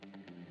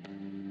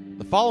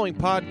following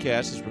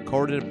podcast is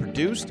recorded and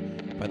produced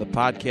by the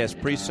Podcast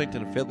Precinct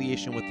in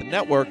affiliation with the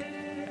network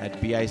at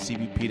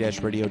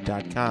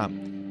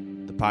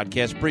bicbp-radio.com. The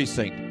Podcast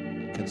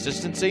Precinct.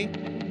 Consistency,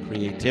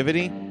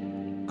 creativity,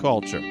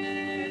 culture.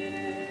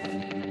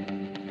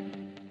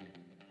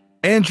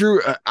 Andrew,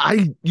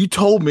 you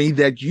told me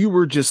that you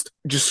were just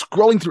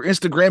scrolling through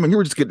Instagram and you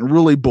were just getting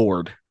really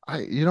bored.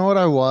 You know what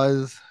I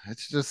was?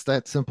 It's just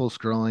that simple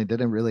scrolling.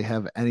 Didn't really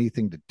have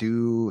anything to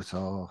do,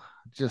 so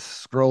just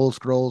scroll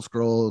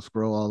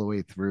all the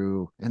way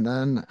through. And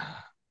then,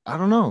 I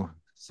don't know,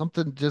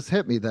 something just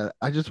hit me that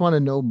I just want to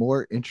know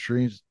more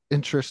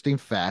interesting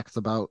facts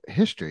about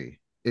history,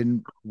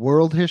 in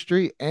world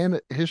history and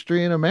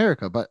history in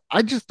America, but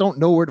I just don't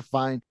know where to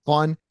find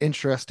fun,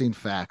 interesting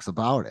facts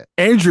about it.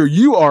 Andrew,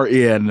 you are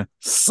in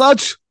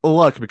such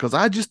luck because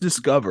I just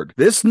discovered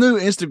this new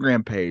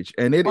Instagram page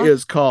and it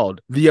is called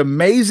The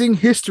Amazing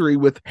History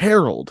with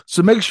Harold.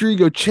 So make sure you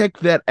go check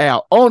that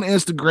out on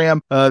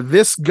Instagram.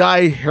 This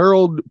guy,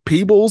 Harold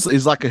Peebles,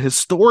 is like a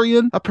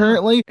historian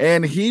apparently,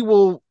 and he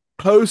will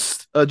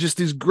post just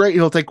these great,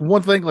 he'll take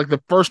one thing, like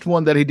the first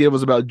one that he did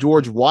was about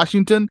George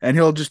Washington, and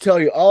he'll just tell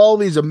you all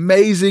these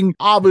amazing,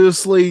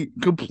 obviously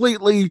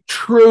completely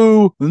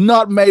true,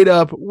 not made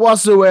up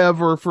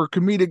whatsoever for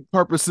comedic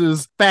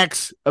purposes,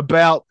 facts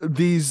about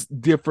these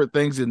different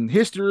things in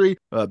history,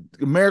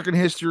 American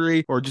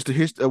history, or just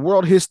a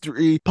world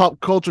history, pop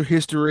culture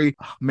history.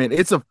 Man,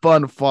 it's a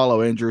fun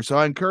follow, Andrew, so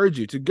I encourage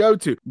you to go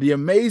to The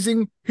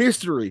Amazing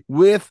History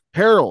with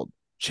Harold.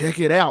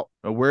 Check it out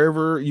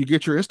wherever you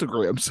get your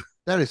Instagrams.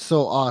 That is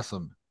so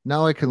awesome.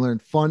 Now I can learn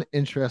fun,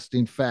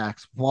 interesting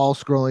facts while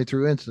scrolling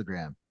through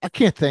Instagram. I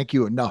can't thank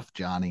you enough,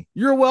 Johnny.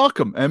 You're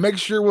welcome. And make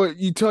sure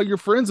you tell your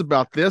friends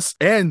about this,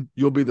 and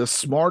you'll be the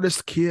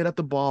smartest kid at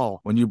the ball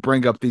when you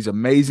bring up these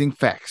amazing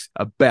facts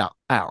about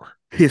our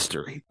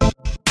history.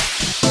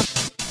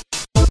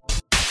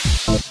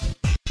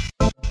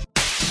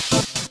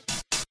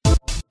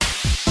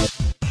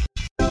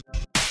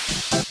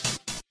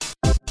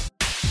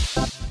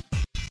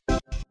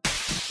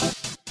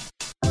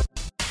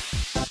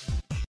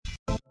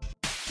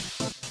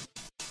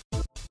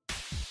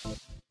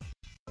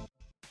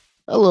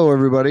 Hello,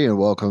 everybody, and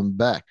welcome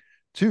back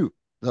to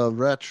the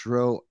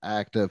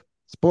Retroactive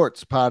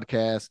Sports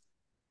Podcast.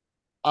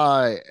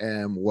 I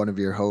am one of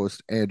your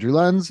hosts, Andrew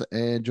Lenz,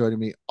 and joining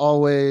me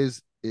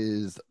always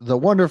is the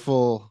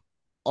wonderful,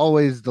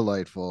 always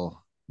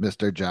delightful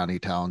Mr. Johnny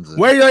Townsend.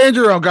 Wait,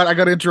 Andrew, I got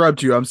to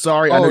interrupt you. I'm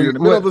sorry. I know you're in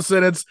the middle of the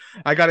sentence.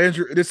 I got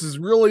to this is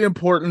really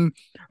important.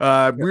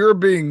 I got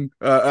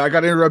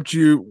to interrupt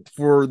you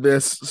for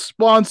this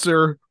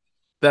sponsor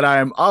that I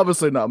am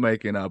obviously not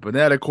making up, and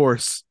that, of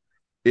course,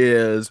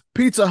 is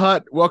Pizza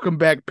Hut. Welcome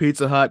back,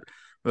 Pizza Hut.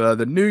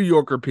 The New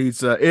Yorker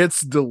pizza.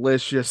 It's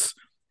delicious,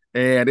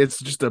 and it's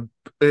just the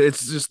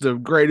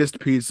greatest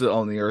pizza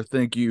on the earth.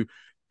 Thank you,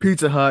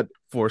 Pizza Hut,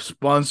 for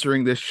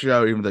sponsoring this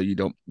show. Even though you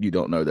don't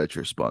know that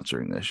you're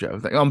sponsoring this show.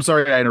 I'm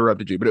sorry I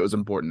interrupted you, but it was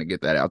important to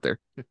get that out there.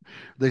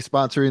 They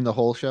sponsoring the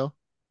whole show?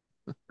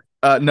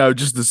 No,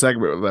 just the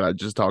segment that I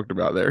just talked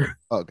about there.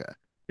 Okay.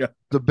 Yeah.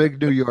 The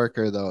Big New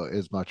Yorker though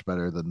is much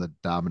better than the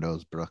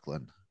Domino's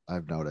Brooklyn,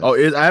 I've noticed. Oh,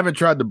 I haven't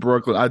tried the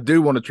Brooklyn. I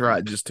do want to try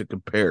it just to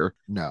compare.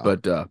 No,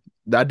 but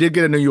I did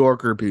get a New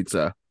Yorker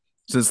pizza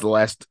since the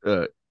last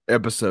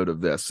episode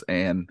of this,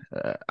 and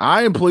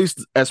I am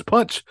pleased as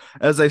punch,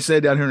 as they say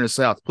down here in the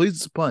South.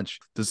 Pleased as punch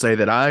to say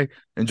that I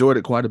enjoyed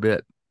it quite a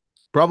bit.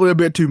 Probably a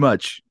bit too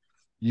much.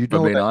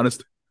 Being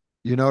honest.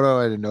 You know what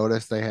I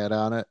noticed they had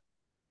on it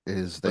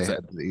is they What's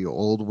had that? the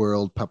old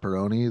world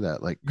pepperoni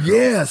that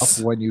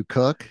Yes, when you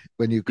cook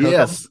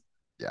yes. them.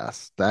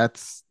 Yes,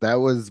 that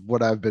was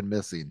what I've been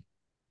missing.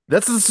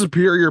 That's the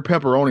superior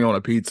pepperoni on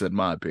a pizza, in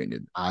my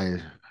opinion. I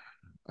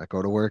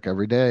go to work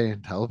every day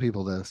and tell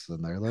people this,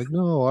 and they're like,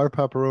 "No, our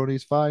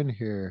pepperoni's fine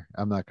here."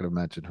 I'm not going to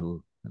mention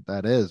who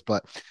that is,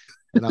 but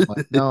and I'm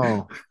like,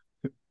 "No,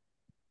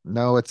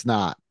 it's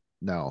not.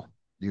 No,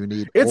 you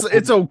need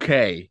It's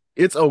okay.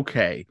 It's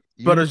okay,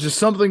 but it's just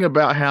something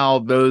about how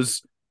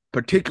those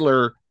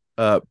particular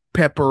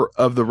pepper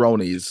of the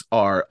Ronies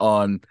are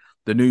on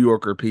the New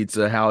Yorker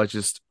pizza. How it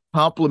just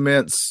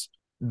complements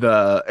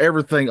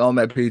everything on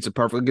that pizza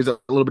perfectly. Gives it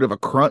a little bit of a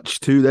crunch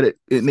too that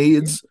it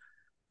needs,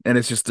 and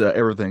it's just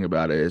everything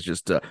about it is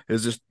just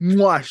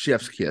mwah,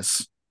 chef's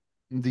kiss.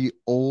 The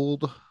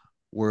old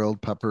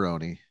world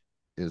pepperoni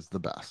is the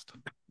best.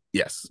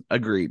 Yes,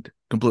 agreed.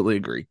 Completely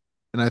agree.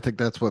 And I think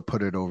that's what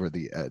put it over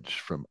the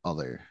edge from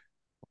other.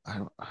 I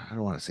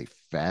don't want to say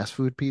fast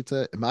food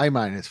pizza. In my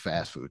mind, it's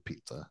fast food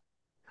pizza.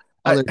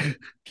 Other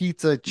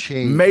pizza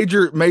chain,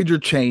 major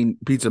chain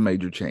pizza,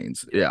 major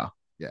chains. Yeah.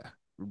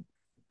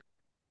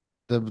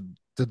 The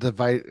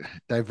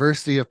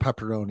diversity of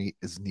pepperoni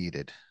is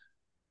needed.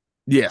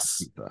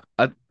 Yes,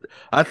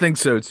 I think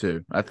so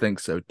too.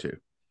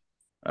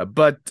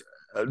 But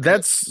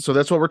that's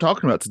what we're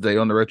talking about today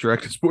on the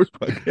Retroactive Sports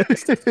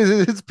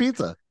Podcast. It's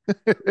pizza.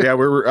 Yeah,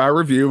 we're our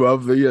review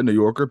of the New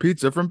Yorker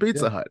pizza from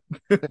Pizza Hut.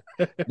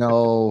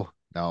 No.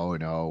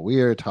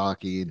 We are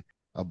talking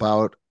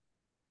about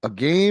a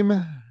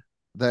game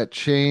that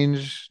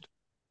changed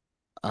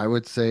I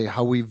would say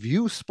how we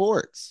view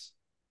sports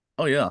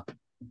Oh yeah.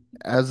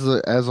 as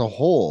a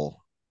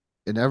whole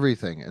in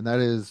everything. And that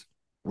is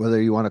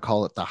whether you want to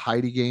call it the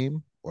Heidi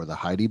game or the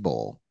Heidi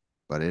Bowl,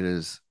 but it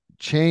is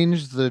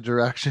changed the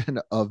direction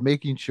of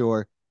making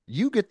sure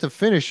you get to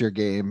finish your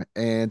game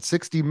and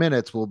 60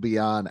 minutes will be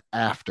on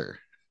after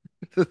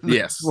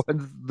Yes.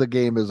 when the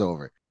game is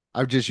over.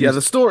 I've just Yeah,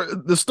 used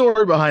the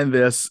story behind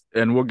this,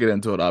 and we'll get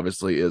into it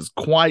obviously, is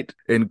quite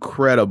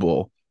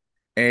incredible.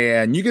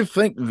 And you can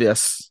thank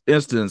this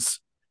instance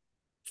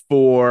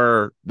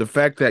for the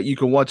fact that you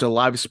can watch a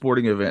live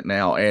sporting event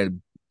now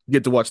and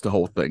get to watch the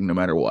whole thing no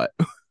matter what.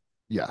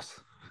 yes,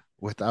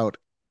 without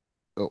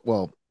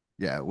well,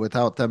 yeah,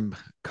 without them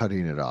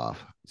cutting it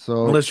off.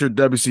 So Unless you're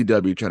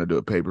WCW trying to do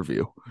a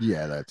pay-per-view.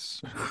 yeah,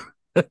 that's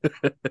it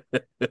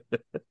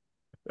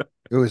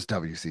was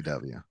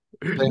WCW.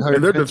 They In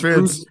hired their Vince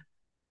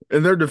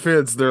Russo.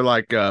 defense, they're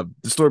like the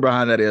story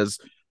behind that is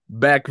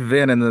back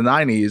then in the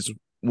 90s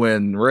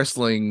when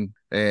wrestling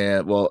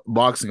and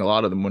boxing, a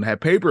lot of them when had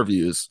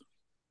pay-per-views,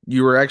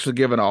 you were actually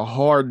given a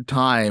hard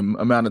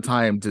amount of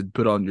time to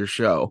put on your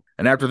show.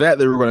 And after that,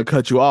 they were going to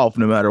cut you off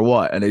no matter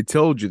what. And they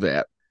told you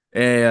that.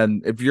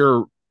 And if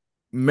you're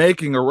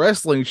making a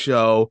wrestling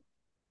show,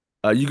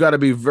 you got to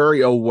be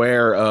very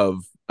aware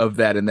of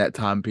that in that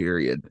time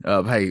period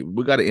of, hey,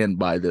 we got to end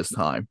by this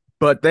time.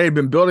 But they had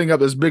been building up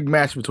this big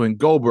match between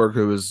Goldberg,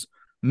 who was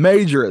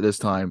major at this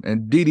time,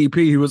 and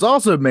DDP, who was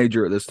also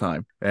major at this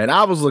time. And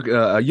I was looking,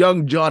 a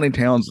young Johnny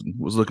Townsend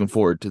was looking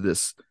forward to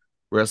this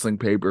wrestling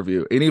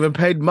pay-per-view and even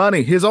paid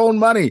money, his own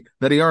money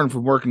that he earned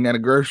from working at a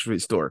grocery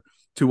store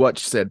to watch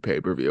said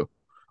pay-per-view,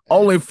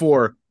 only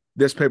for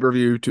this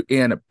pay-per-view to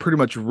end pretty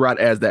much right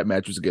as that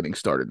match was getting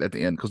started at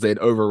the end because they had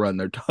overrun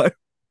their time.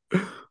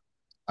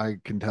 I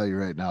can tell you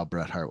right now,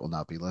 Bret Hart will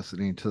not be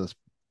listening to this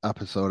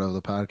episode of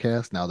the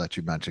podcast now that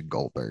you mentioned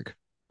Goldberg.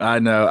 I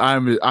know.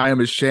 I am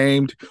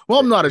ashamed. Well,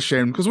 I'm not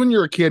ashamed because when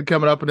you're a kid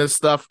coming up in this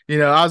stuff,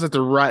 I was at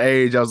the right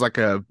age. I was like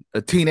a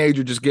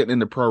teenager just getting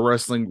into pro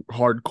wrestling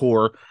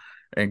hardcore.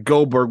 And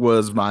Goldberg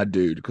was my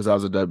dude because I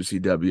was a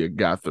WCW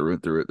guy through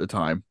and through at the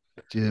time.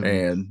 Jim,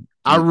 and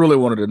I really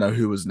wanted to know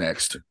who was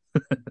next.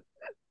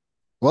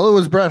 Well, it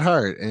was Bret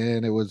Hart,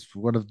 and it was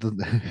one of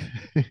the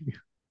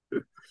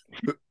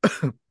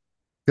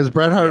because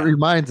Bret Hart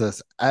reminds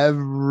us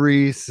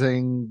every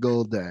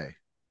single day.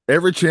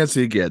 Every chance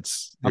he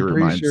gets, I'm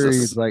pretty sure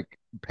he's like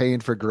paying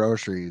for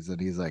groceries, and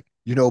he's like,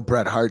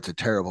 Bret Hart's a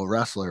terrible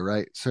wrestler,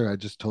 right? Sir, I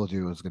just told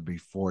you it was going to be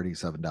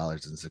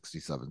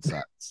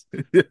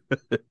 $47.67.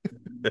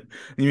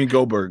 You mean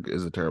Goldberg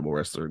is a terrible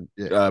wrestler?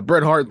 Yeah.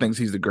 Bret Hart thinks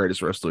he's the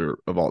greatest wrestler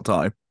of all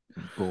time.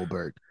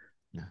 Goldberg.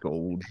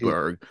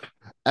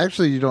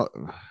 Actually,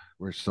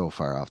 we're so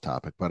far off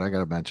topic, but I got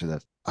to mention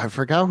that I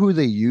forgot who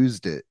they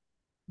used it,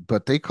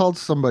 but they called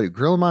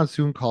Gorilla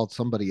Monsoon called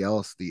somebody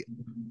else the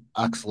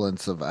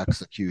excellence of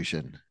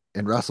execution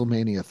in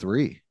WrestleMania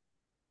 3.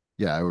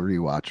 Yeah, I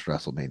rewatched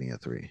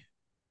WrestleMania 3.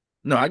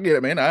 No, I get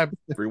it, man. I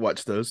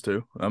rewatched those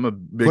too. I'm a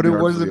big but it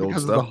wasn't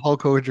because of the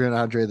Hulk Hogan and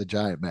Andre the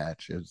Giant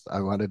match.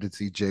 I wanted to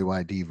see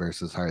JYD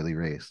versus Harley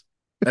Race.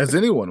 As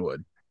anyone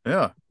would.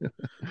 Yeah.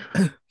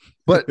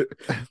 But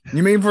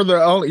you mean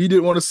you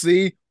didn't want to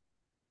see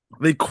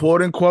the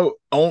quote unquote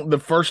on the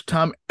first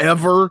time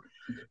ever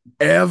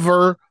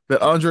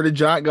that Andre the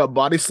Giant got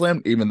body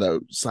slammed, even though,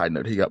 side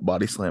note, he got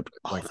body slammed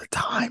all the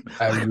time.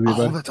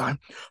 All the time.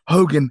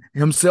 Hogan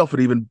himself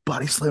had even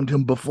body slammed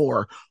him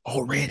before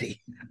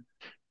already.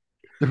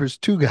 There was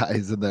two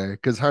guys in there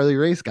because Harley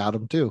Race got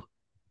him too.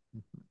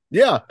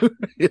 Yeah.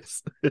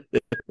 Yes.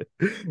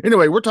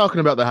 Anyway, we're talking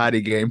about the Heidi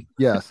game.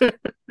 Yes.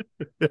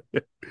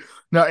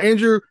 Now,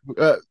 Andrew,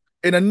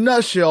 in a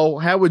nutshell,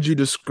 how would you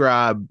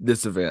describe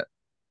this event?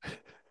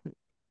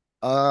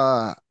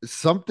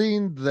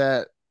 Something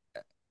that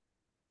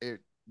it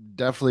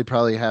definitely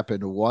probably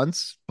happened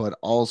once, but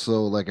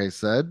also, like I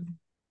said,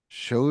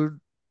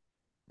 showed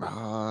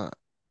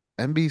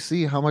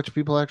NBC how much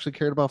people actually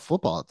cared about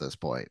football at this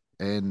point,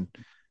 and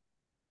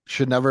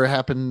should never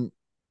happen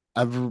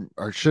ever,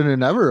 or shouldn't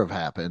never have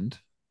happened.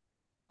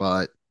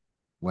 But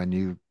when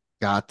you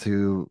got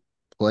to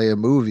play a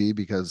movie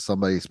because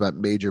somebody spent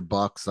major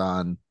bucks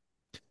on,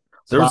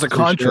 there was a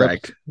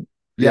contract.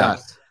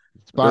 Yes.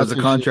 There was a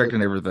contract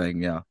and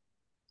everything. Yeah.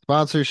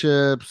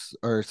 Sponsorships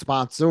or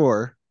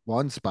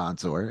one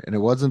sponsor, and it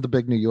wasn't the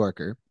big New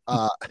Yorker.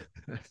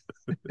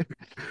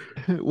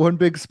 One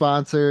big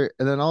sponsor,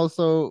 and then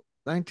also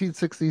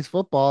 1960s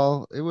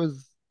football. It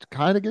was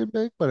kind of getting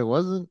big, but it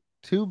wasn't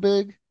too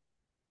big.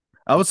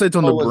 I would say it's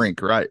on the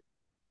brink, right?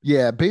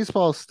 Yeah,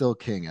 baseball is still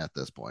king at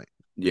this point.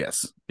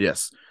 Yes.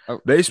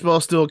 Baseball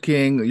is still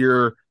king.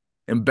 You're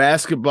in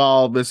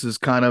basketball. This is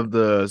kind of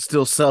the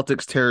still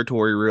Celtics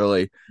territory,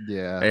 really.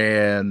 Yeah,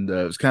 and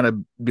it's kind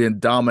of been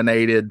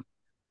dominated.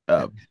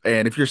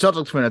 And if you're a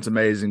Celtics fan, it's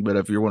amazing. But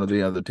if you're one of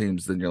the other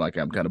teams, then you're like,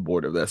 I'm kind of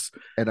bored of this.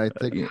 And I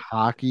think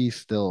hockey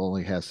still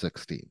only has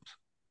 6 teams.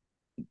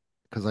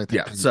 Because I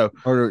think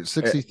or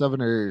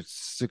 67 or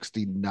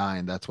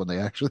 69. That's when they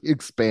actually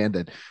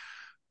expanded.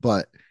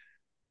 But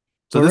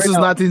So But this right is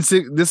now,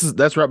 1960.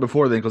 That's right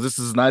before then, because this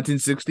is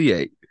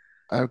 1968.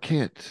 I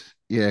can't.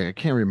 Yeah, I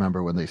can't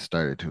remember when they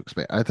started to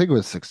expand. I think it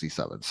was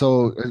 67.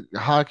 So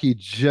hockey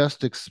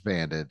just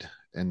expanded,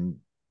 and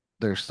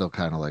they're still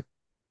kind of like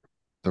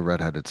the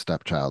redheaded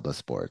stepchild of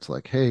sports.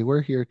 Like, hey,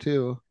 we're here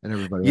too, and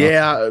everybody else.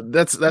 Yeah,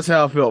 that's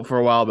how I felt for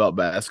a while about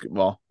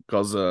basketball.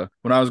 Because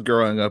when I was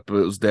growing up, it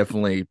was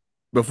definitely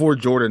before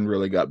Jordan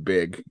really got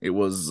big. It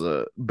was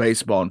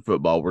baseball and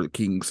football were the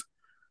kings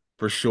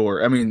for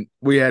sure. I mean,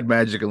 we had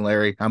Magic and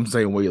Larry. I'm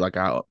saying we like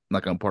I'm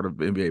part of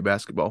NBA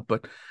basketball,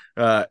 but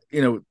the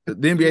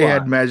NBA You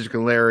had are. Magic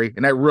and Larry,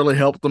 and that really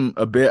helped them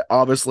a bit,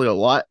 obviously a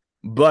lot.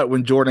 But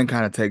when Jordan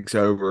kind of takes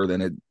over,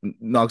 then it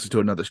knocks it to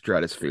another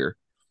stratosphere.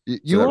 So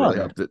You that really are.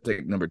 helped it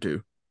take number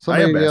two.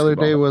 I am Somebody the other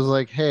day basketball. was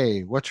like,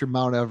 "Hey, what's your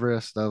Mount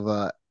Everest of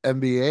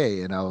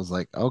NBA?" And I was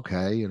like,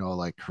 "Okay,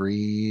 like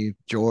Kareem,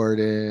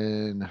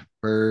 Jordan,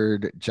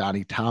 Bird,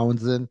 Johnny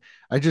Townsend."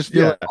 I just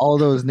feel like Yeah. all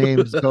those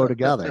names go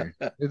together.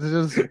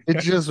 It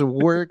just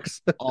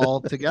works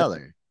all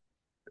together.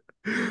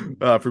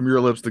 From your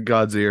lips to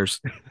God's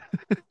ears.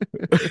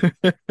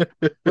 But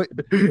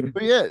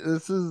but yeah,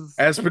 this is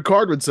As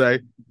Picard would say,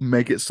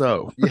 make it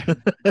so. yeah.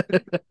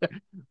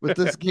 But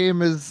this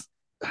game is,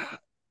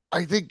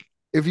 I think,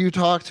 if you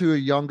talk to a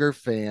younger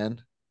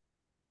fan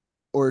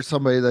or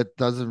somebody that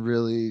doesn't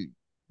really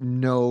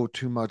know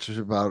too much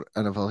about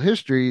NFL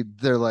history,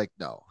 they're like,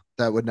 no,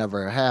 that would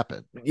never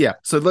happen. Yeah.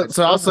 So It doesn't.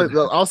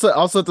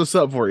 I'll set this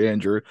up for you,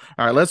 Andrew.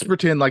 All right, let's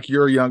pretend like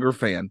you're a younger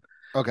fan.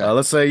 Okay.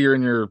 Let's say you're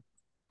in your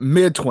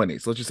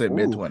mid-20s. Let's just say Ooh.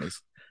 mid-20s.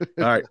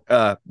 All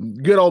right.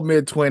 Good old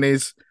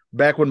mid-20s,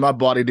 back when my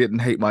body didn't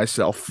hate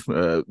myself,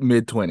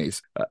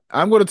 mid-20s.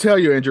 I'm going to tell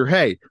you, Andrew,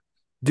 hey,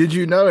 did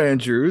you know,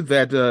 Andrew,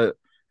 that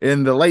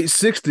in the late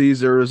 60s,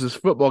 there was this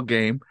football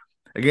game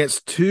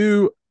against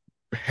two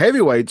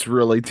heavyweights,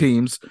 really,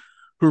 teams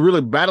who were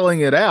really battling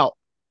it out.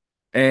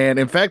 And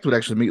in fact, would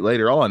actually meet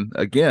later on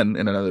again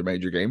in another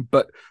major game.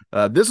 But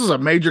this is a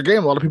major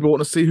game. A lot of people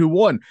want to see who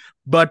won.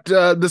 But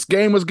this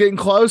game was getting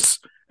close.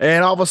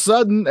 And all of a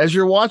sudden, as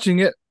you're watching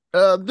it,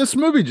 this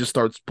movie just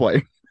starts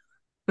playing.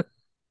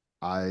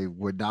 I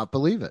would not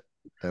believe it.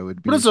 That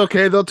would But be, it's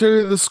okay. They'll tell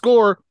you the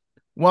score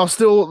while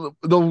still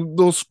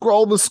they'll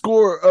scroll the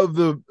score of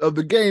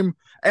the game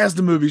as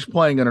the movie's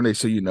playing underneath,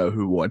 so you know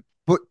who won.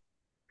 but,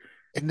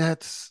 and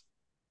that's,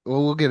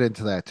 well, we'll get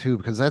into that too,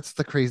 because that's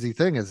the crazy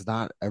thing is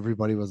not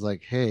everybody was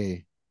like,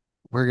 hey,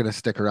 we're going to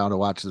stick around and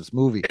watch this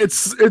movie.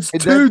 It's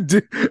And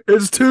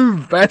it's two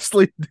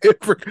vastly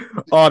different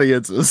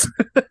audiences.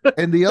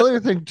 and the other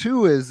thing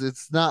too is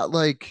it's not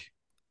like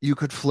you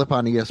could flip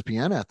on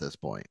ESPN at this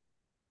point.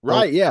 or,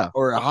 Right, yeah.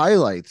 or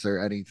highlights or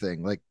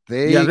anything. Like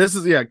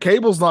Yeah,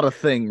 cable's not a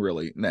thing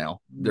really now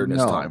during this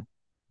no, time.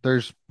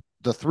 there's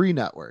the three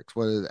networks,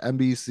 what is it,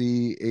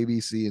 NBC,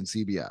 ABC, and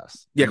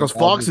CBS. Yeah, And because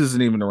they're all Fox just,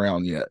 isn't even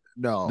around yet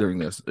no, during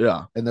this.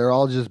 Yeah. and they're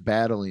all just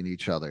battling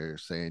each other,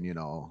 saying,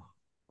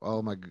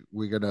 oh my,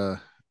 we gotta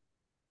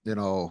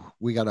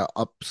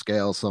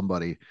upscale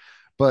somebody.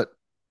 But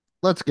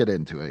let's get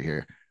into it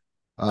here.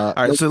 All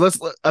right, so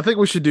I think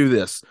we should do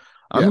this.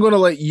 Yeah. I'm going to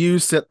let you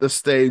set the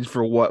stage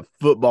for what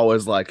football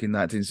is like in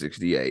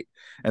 1968.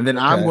 And then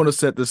I'm Okay. going to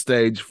set the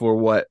stage for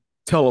what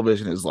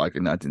television is like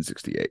in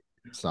 1968.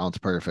 Sounds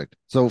perfect.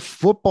 So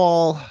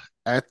football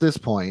at this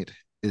point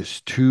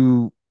is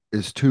two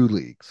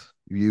leagues.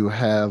 You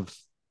have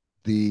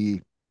the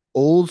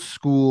old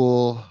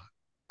school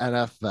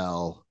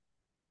NFL.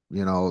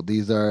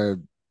 These are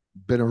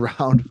been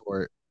around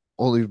for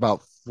only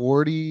about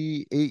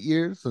 48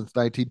 years, since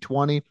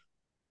 1920,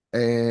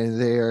 and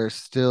they are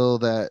still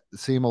that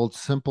same old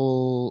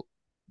simple,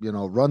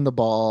 run the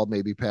ball,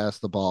 maybe pass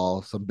the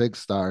ball, some big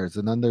stars.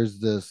 And then there's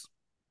this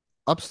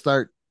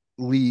upstart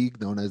league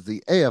known as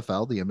the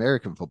AFL, the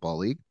American Football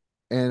League.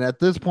 And at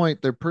this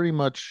point, they're pretty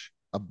much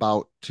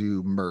about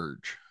to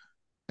merge.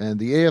 And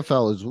the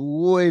AFL is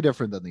way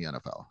different than the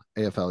NFL.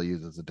 AFL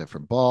uses a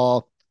different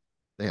ball.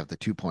 They have the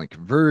 2-point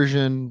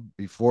conversion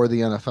before the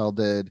NFL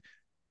did.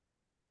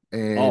 Oh,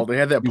 And they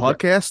had that you got,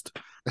 podcast?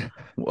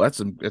 Well,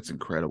 that's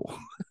incredible.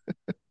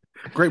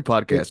 Great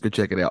podcast. Go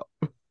check it out.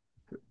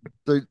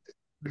 so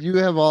you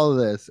have all of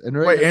this. And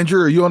right Wait, now,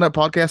 Andrew, are you on that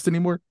podcast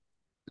anymore?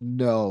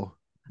 no,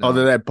 Oh,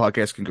 then no, that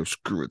podcast can go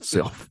screw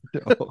itself.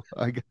 no.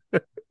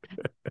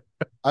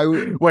 I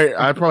would, Wait,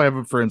 I probably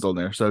have friends on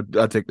there, so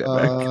I'll take that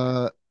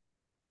back.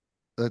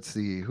 let's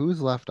see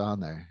who's left on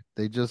there.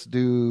 They just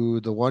do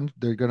the one,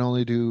 they're gonna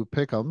only do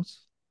pick'ems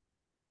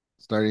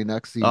starting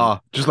next season.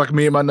 Just like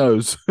me and my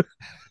nose.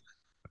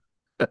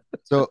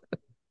 So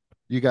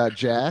you got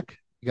Jack,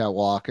 you got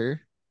Walker,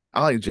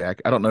 I like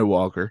Jack. I don't know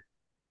Walker.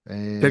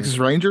 and Texas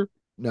Ranger?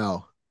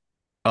 no,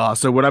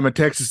 So when I'm in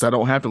Texas, I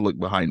don't have to look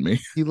behind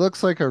me. he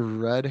looks like a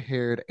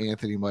red-haired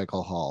Anthony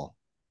Michael Hall.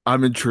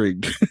 I'm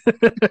intrigued.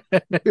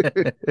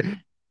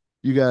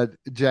 You got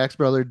Jack's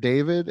brother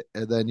David,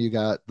 and then you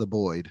got the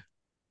Boyd.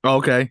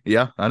 Okay,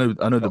 yeah, I know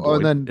the Oh, and boy.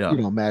 then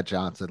Yeah. Matt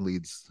Johnson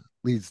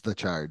leads the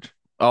charge.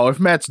 Oh, if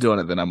Matt's doing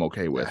it, then I'm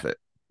okay with it.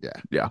 Yeah.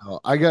 Yeah.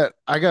 I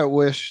got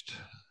wished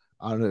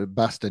on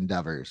best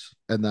endeavors.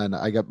 And then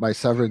I got my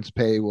severance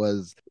pay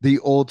was the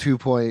old 2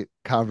 Point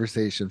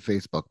conversation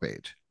Facebook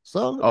page.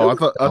 So Oh, I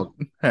thought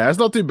hey, that's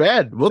not too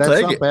bad. We'll that's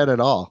take not it. bad at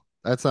all.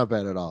 That's not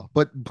bad at all.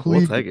 But We'll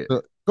please take it.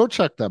 go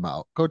check them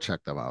out. Go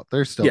check them out.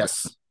 They're still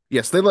Yes.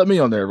 Yes, they let me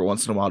on there every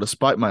once in a while,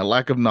 despite my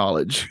lack of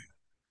knowledge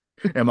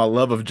and my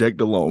love of Jake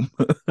Delhomme.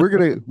 we're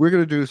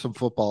gonna do some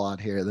football on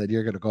here. Then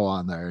you're gonna go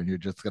on there and you're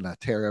just gonna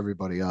tear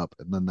everybody up.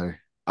 And then they're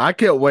I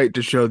can't wait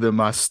to show them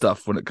my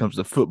stuff when it comes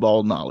to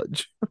football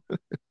knowledge.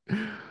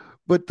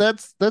 but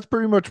that's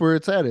pretty much where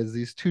it's at. Is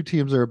these two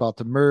teams are about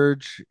to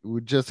merge.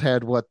 We just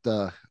had what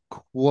the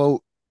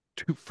quote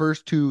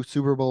first two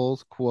Super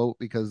Bowls quote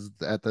because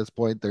at this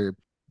point they're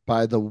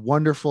by the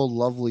wonderful,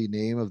 lovely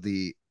name of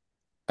the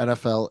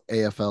NFL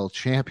AFL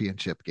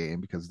championship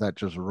game because that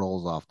just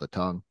rolls off the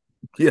tongue.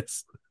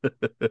 Yes.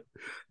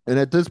 And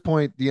at this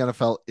point, the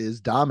NFL is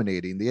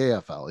dominating the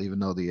AFL, even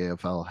though the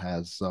AFL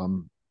has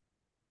some,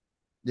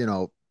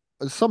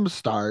 some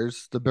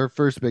stars. Their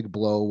first big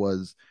blow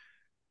was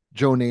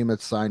Joe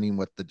Namath signing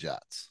with the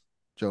Jets.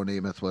 Joe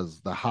Namath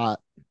was the hot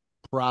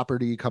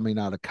property coming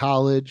out of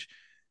college,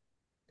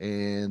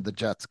 and the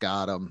Jets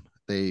got him.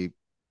 They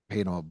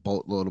paid him a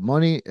boatload of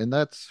money, and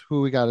that's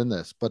who we got in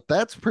this. But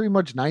that's pretty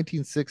much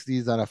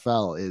 1960s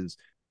NFL is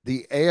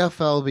the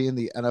AFL being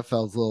the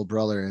NFL's little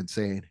brother and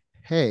saying,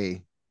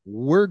 hey,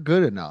 we're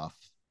good enough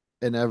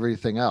and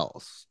everything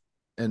else.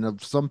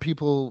 And some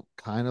people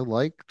kind of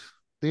liked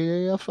the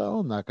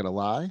AFL, I'm not going to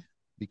lie,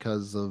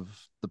 because of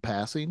the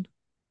passing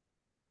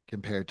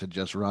compared to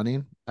just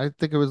running. I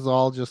think it was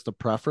all just a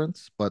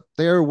preference, but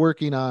they're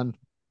working on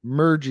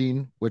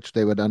merging, which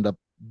they would end up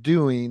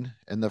doing.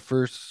 And the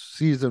first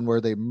season where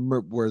they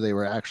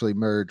were actually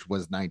merged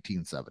was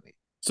 1970.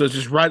 So it's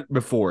just right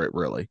before it,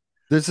 really.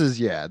 This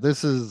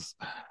is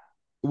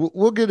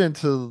we'll get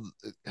into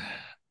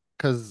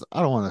because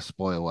I don't want to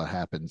spoil what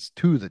happens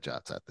to the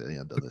Jets at the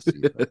end of the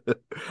season.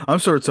 I'm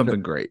sure it's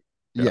something great.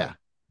 Yeah.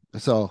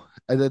 So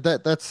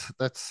that's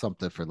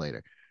something for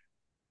later.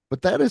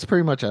 But that is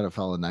pretty much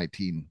NFL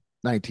in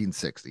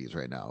 1960s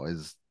right now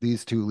is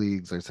these two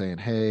leagues are saying,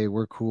 hey,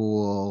 we're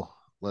cool.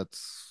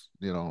 Let's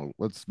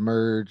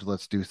merge.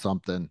 Let's do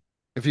something.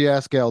 If you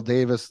ask Al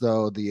Davis,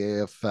 though, the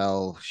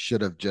AFL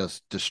should have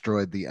just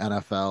destroyed the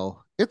NFL.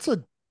 It's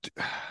a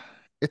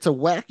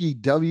wacky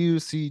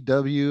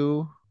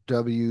WCW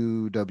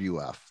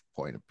WWF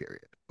point of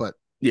period. But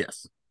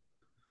yes.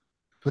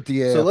 But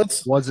the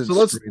AFL wasn't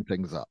screwing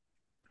things up.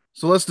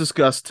 So let's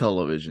discuss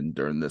television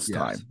during this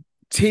time.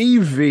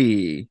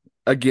 TV,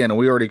 again,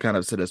 we already kind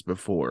of said this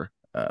before,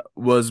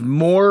 was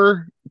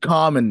more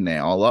common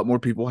now. A lot more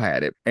people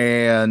had it.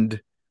 And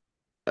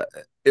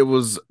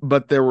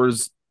but there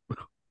was,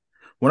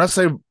 when I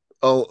say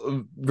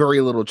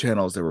very little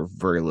channels, there were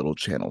very little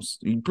channels.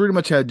 You pretty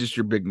much had just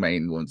your big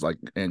main ones, like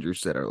Andrew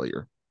said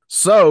earlier.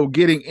 So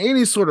getting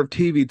any sort of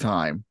TV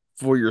time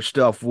for your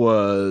stuff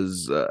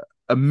was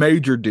a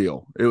major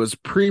deal. It was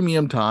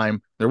premium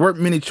time. There weren't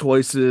many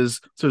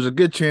choices, so there's a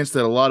good chance that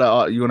you're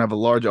going to have a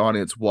large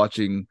audience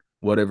watching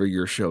whatever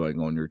you're showing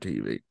on your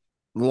TV.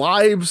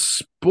 Live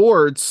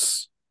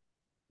sports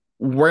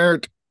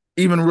weren't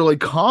even really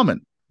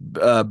common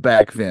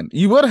back then.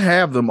 You would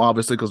have them,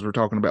 obviously, because we're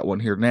talking about one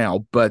here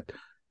now, but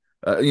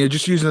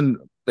just using,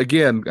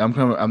 again,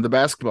 I'm the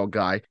basketball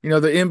guy. The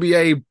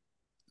NBA,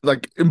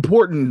 like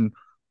important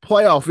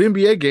playoff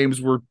NBA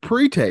games were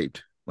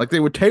pre-taped. Like they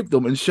would tape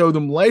them and show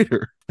them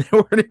later. They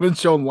weren't even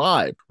shown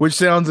live, which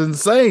sounds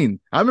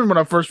insane. I remember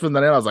when I first found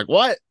that out, I was like,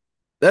 what?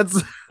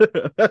 That's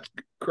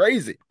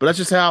crazy. But that's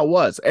just how it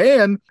was.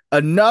 And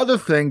another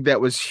thing that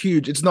was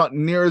huge, it's not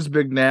near as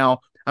big now.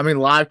 I mean,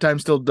 Lifetime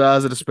still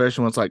does it,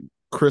 especially when it's like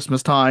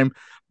Christmas time.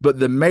 But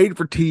the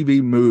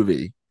made-for-TV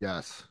movie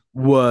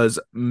was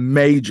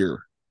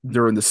major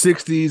during the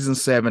 60s and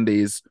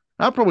 70s.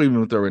 I probably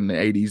even throw in the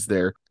 80s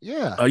there.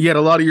 Yeah. You had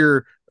a lot of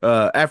your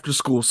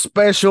after-school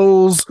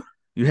specials.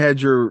 You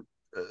had your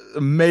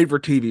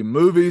made-for-TV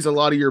movies. A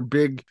lot of your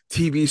big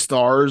TV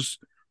stars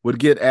would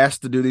get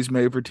asked to do these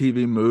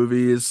made-for-TV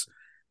movies,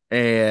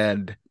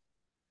 and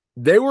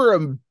they were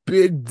a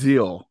big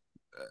deal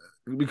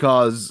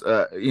because,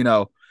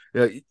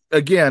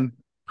 again,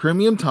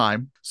 premium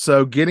time.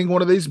 So getting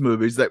one of these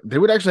movies, that they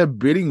would actually have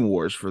bidding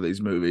wars for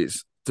these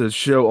movies to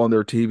show on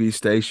their TV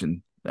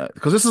station.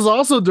 Because this is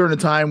also during a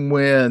time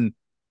when,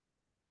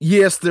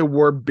 yes, there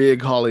were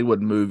big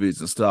Hollywood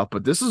movies and stuff,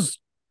 but this is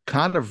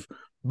kind of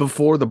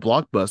before the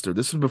blockbuster.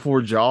 This is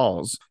before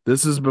Jaws.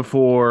 This is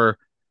before,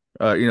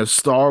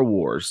 Star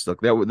Wars. Like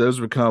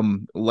those would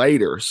come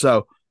later.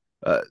 So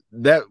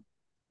that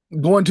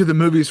going to the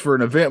movies for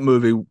an event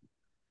movie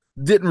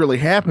didn't really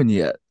happen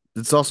yet.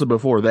 It's also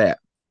before that.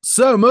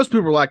 So most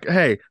people are like,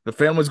 hey, the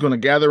family's going to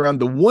gather around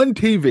the one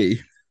TV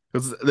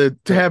because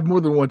to have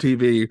more than one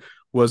TV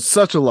was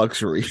such a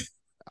luxury.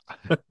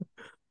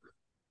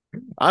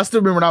 I still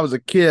remember when I was a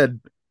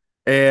kid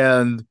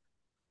and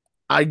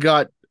I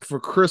got, for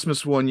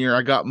Christmas one year,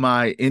 I got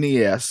my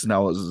NES and I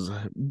was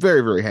very,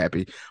 very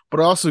happy.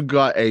 But I also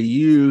got a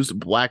used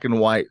black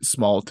and white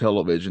small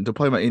television to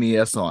play my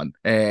NES on.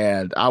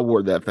 And I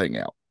wore that thing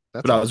out.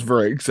 That's but I a was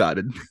very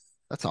excited.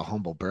 that's a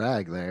humble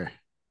brag there.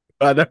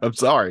 I know, I'm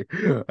sorry.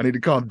 I need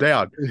to calm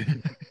down.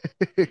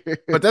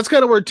 But that's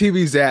kind of where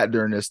TV's at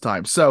during this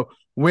time. So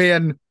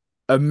when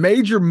a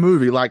major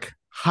movie like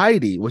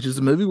Heidi, which is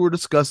the movie we're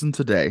discussing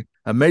today,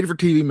 a made for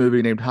TV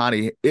movie named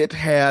Heidi, it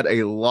had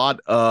a lot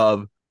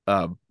of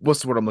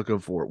what's the word I'm looking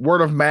for? Word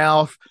of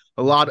mouth,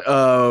 a lot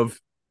of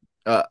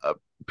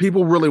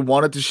people really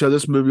wanted to show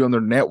this movie on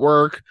their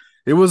network.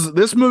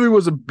 This movie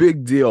was a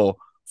big deal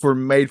for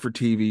made for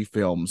TV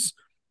films.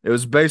 It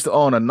was based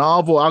on a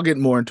novel. I'll get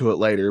more into it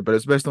later, but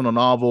it's based on a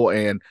novel,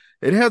 and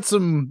it had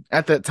some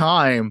at that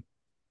time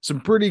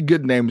some pretty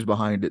good names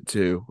behind it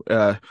too.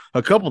 A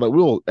couple that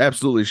will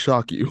absolutely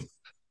shock you.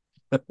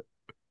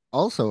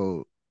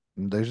 Also,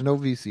 there's no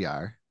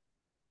VCR,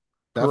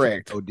 definitely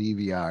Correct. no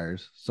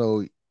DVRs.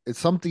 So it's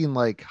something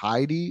like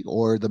Heidi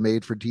or the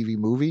made for TV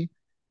movie.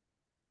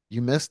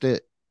 You missed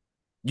it.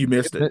 You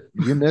missed it.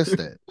 You missed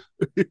it.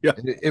 Yeah.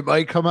 It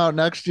might come out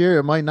next year.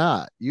 It might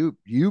not. You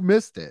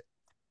missed it.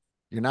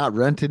 You're not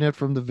renting it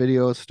from the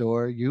video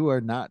store. You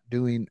are not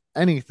doing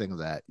anything of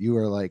that. You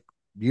are like,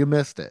 you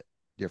missed it.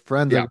 Your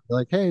friends are Yeah.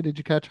 like, hey, did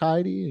you catch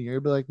Heidi? And you're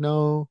gonna be like,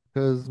 no,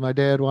 because my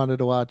dad wanted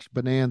to watch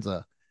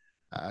Bonanza.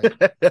 I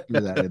threw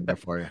that in there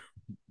for you.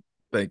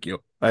 Thank you.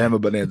 I am a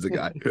Bonanza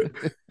guy.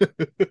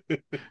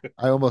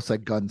 I almost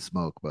said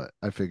Gunsmoke, but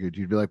I figured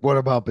you'd be like, what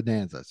about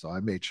Bonanza? So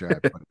I made sure I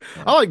put it for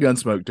I you. like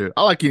Gunsmoke too.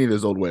 I like any of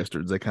those old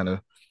westerns. They kind of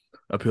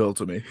appeal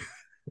to me.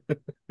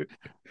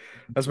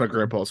 That's my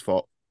grandpa's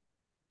fault.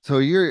 So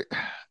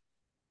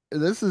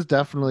this is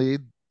definitely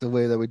the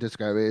way that we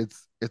describe it.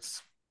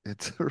 It's a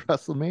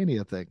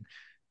WrestleMania thing.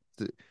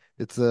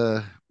 It's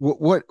a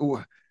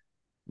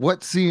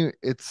what seem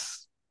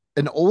it's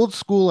an old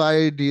school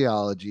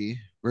ideology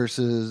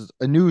versus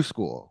a new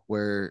school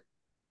where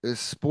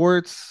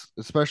sports,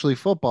 especially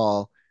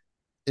football,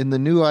 in the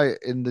new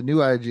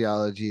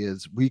ideology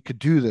is we could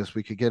do this,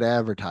 we could get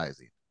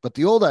advertising. But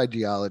the old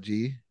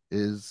ideology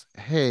is,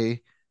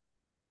 hey,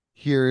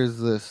 here is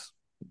this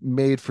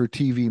made for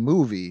TV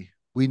movie.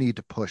 We need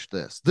to push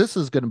this. This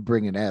is going to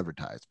bring in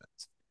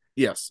advertisements.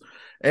 Yes.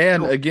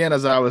 And So again,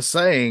 as I was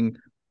saying,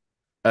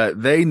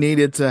 they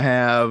needed to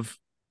have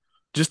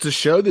just to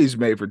show these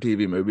made for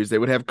TV movies, they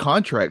would have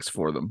contracts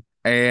for them.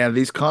 And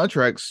these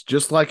contracts,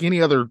 just like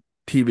any other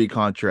TV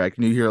contract,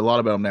 and you hear a lot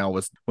about them now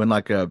with when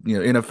like a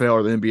NFL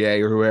or the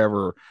NBA or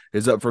whoever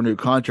is up for a new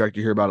contract,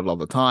 you hear about it all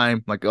the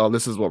time. Like, oh,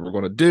 this is what we're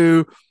going to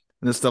do,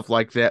 and this stuff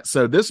like that.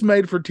 So this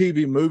made for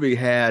TV movie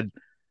had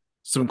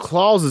some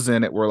clauses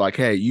in it where like,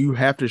 hey, you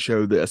have to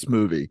show this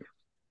movie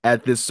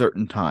at this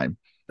certain time.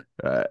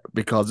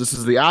 Because this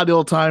is the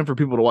ideal time for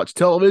people to watch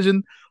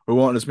television. We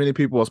want as many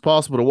people as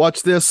possible to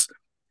watch this.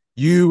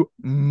 You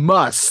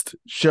must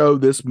show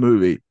this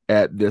movie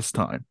at this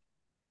time.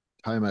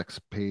 Timex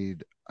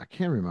paid, I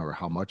can't remember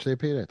how much they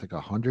paid. I think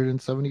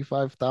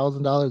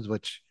 $175,000,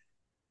 which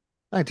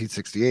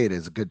 1968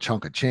 is a good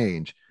chunk of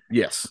change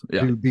Yes.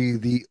 Yeah. to be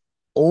the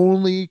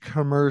only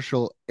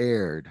commercial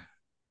aired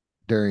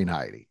during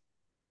Heidi.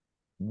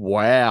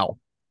 Wow.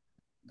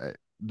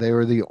 They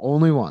were the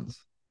only ones,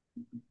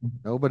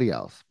 nobody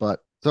else. But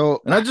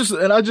so And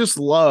I just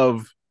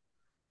love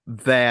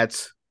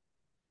that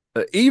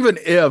even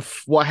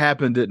if what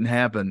happened didn't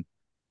happen,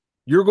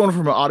 you're going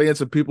from an audience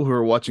of people who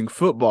are watching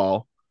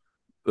football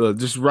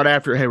just right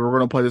after, hey, we're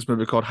going to play this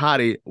movie called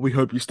Heidi. We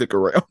hope you stick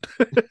around.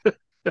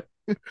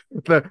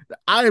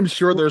 I am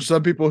sure there's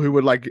some people who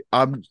would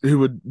who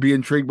would be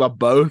intrigued by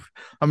both.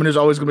 I mean, there's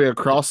always going to be a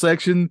cross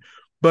section,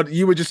 but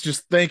you would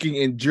just thinking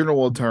in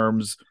general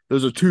terms,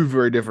 those are two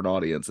very different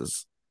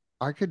audiences.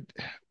 I could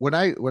when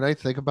I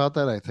think about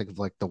that, I think of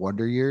like the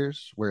Wonder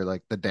Years where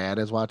like the dad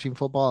is watching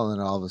football and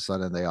then all of a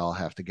sudden they all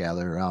have to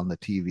gather around the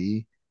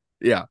TV.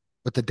 Yeah.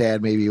 But the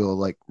dad maybe will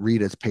like read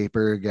his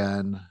paper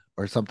again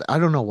or something. I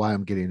don't know why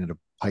I'm getting into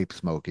pipe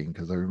smoking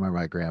because I remember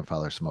my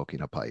grandfather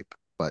smoking a pipe.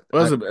 But Yeah,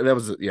 I know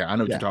what yeah,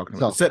 you're talking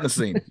so about. Setting the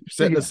scene.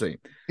 Setting the yeah, scene.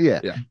 yeah.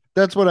 Yeah.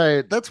 That's what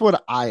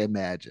I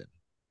imagine.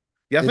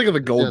 Yeah, I think of the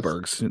It's just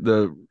Goldbergs,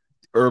 the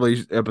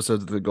early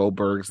episodes of the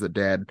Goldbergs, the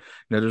dad,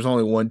 there's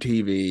only one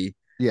TV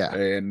yeah.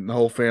 and the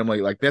whole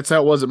family. Like that's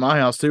how it was at my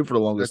house too for the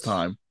longest That's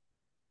time.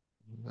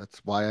 that's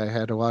why I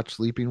had to watch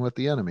Sleeping with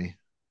the Enemy.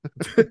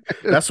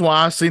 That's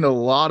why I've seen a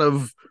lot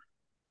of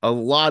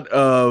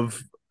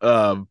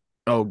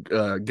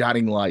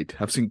Guiding Light.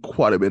 I've seen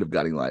quite a bit of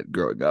Guiding Light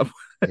growing up.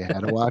 You had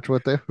to watch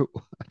what they were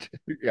watching.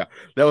 Yeah,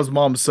 that was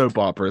mom's soap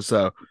opera,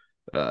 so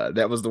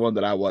that was the one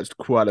that I watched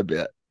quite a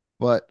bit.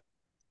 But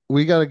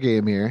we got a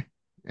game here,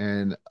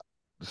 and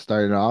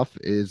starting off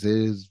is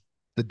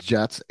the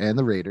Jets and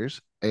the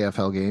Raiders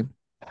AFL game.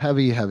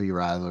 Heavy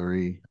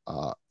rivalry.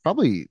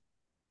 Probably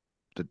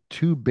the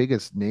two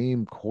biggest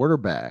name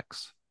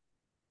quarterbacks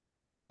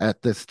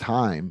at this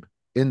time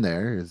in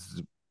there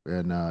is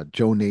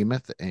Joe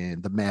Namath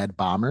and the Mad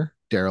Bomber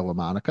Daryl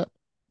LaMonica.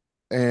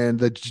 And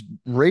the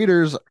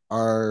Raiders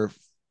are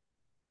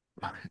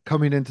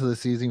coming into the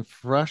season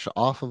fresh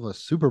off of a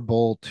Super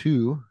Bowl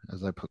two,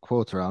 as I put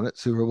quotes around it,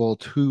 Super Bowl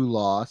two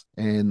loss.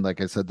 And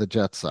like I said, the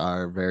Jets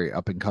are very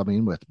up and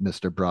coming with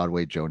Mr.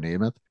 Broadway Joe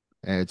Namath.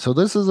 And so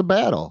this is a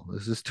battle.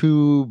 This is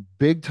two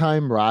big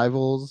time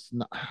rivals.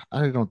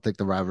 I don't think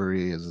the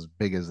rivalry is as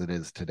big as it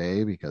is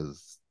today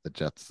because the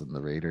Jets and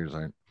the Raiders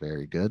aren't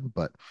very good,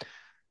 but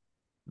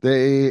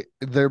they're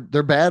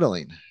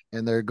battling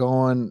and they're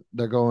going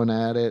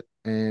at it,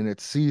 and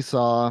it's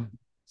seesaw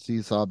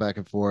back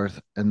and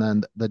forth, and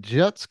then the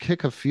Jets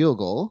kick a field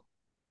goal.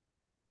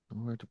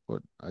 Where to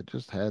put? I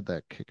just had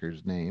that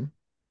kicker's name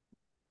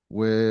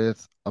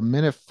with a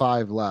minute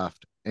five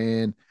left,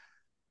 and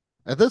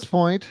at this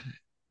point,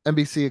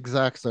 NBC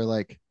execs are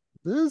like,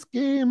 "This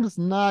game is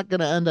not going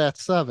to end at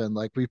 7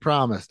 like we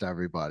promised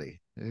everybody."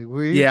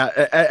 We Yeah,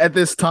 at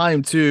this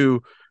time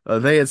too,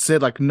 they had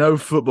said like no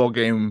football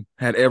game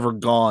had ever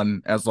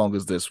gone as long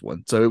as this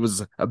one, so it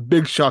was a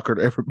big shocker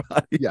to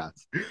everybody.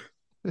 Yes.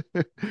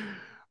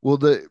 Well,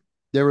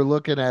 they were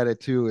looking at it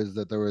too, is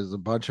that there was a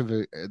bunch of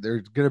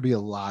there's going to be a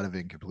lot of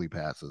incomplete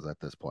passes at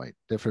this point.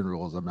 Different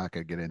rules. I'm not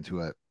going to get into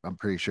it. I'm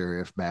pretty sure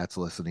if Matt's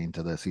listening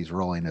to this, he's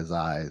rolling his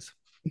eyes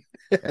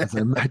as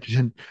I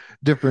mentioned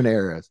different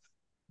eras.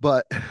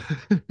 But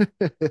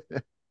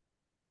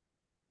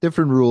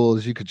different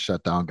rules, you could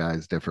shut down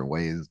guys different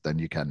ways than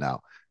you can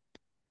now.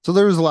 So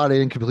there was a lot of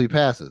incomplete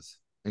passes.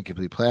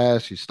 Incomplete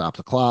pass, you stop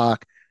the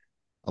clock,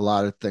 a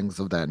lot of things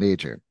of that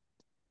nature.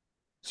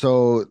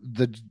 So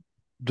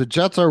the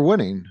Jets are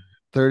winning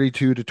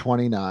 32 to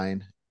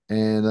 29.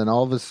 And then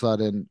all of a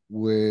sudden,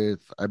 with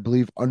I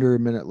believe under a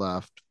minute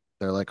left,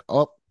 they're like,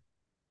 oh,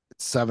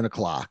 it's 7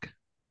 o'clock.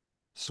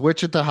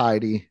 Switch it to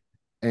Heidi.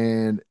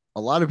 And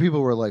a lot of people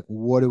were like,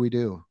 what do we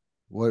do?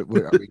 What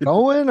are we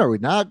going? Are we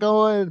not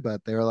going?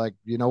 But they were like,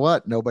 you know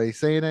what? Nobody's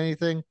saying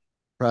anything.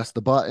 Press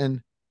the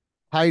button.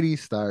 Heidi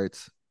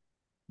starts.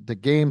 The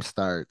game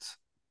starts.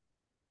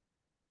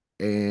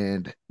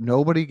 And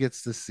nobody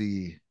gets to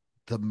see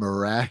the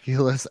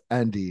miraculous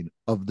ending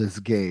of this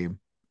game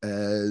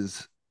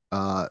as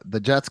the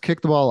Jets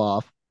kick the ball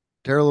off.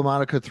 Darryl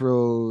LaMonica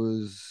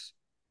throws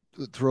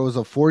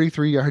a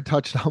 43-yard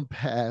touchdown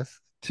pass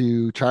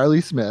to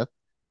Charlie Smith.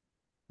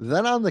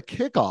 Then on the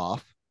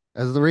kickoff,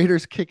 as the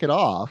Raiders kick it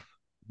off,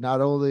 not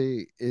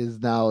only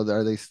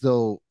are they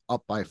still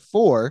up by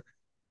 4,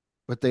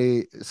 but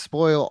they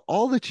spoil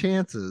all the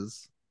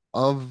chances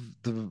of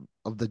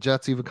the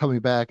Jets even coming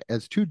back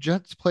as two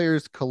Jets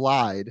players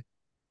collide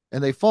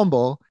and they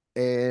fumble,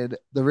 and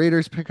the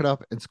Raiders pick it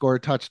up and score a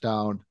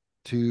touchdown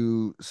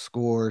to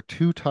score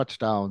 2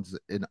 touchdowns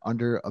in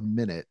under a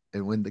minute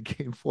and win the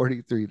game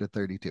 43 to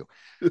 32.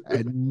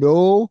 And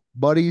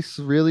nobody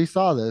really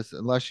saw this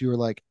unless you were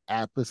like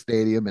at the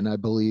stadium, and I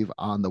believe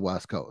on the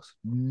West Coast.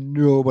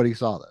 Nobody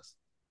saw this.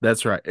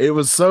 That's right. It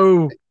was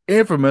so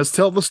infamous.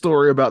 Tell the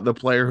story about the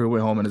player who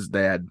went home and his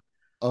dad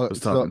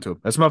was So talking to him.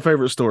 That's my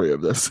favorite story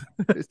of this.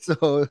 so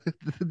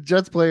the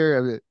Jets player,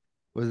 I mean,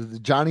 was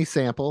Johnny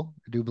Sample,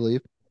 I do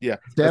believe. Yeah,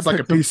 His dad that's like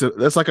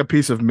a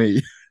piece of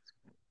me.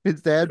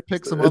 his dad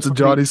picks him up It's a from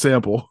Johnny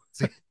sample.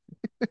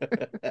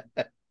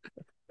 I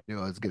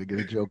was gonna get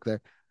a joke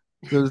there.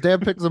 So his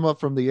dad picks him up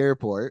from the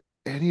airport,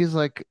 and he's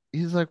like,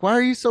 "Why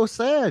are you so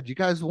sad? You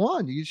guys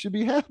won. You should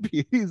be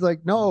happy." He's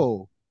like,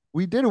 "No,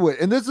 we didn't win."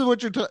 And this is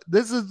what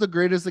this is the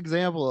greatest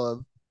example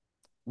of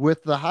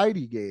with the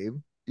Heidi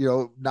game.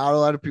 Not a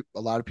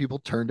lot of people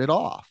turned it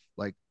off.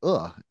 Like,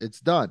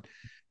 it's done.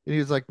 And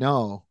he's like,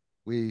 "No,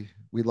 we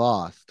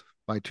lost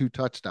by 2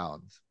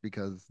 touchdowns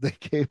because they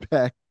came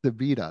back to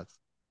beat us."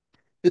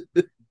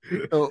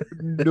 So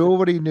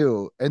nobody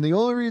knew. And the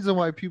only reason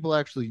why people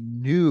actually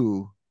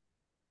knew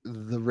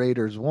the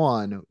Raiders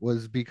won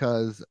was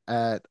because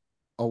at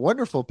a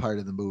wonderful part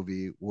of the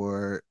movie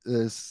where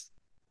this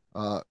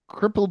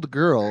crippled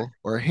girl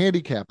or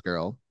handicapped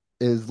girl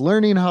is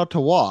learning how to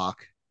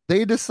walk,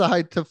 they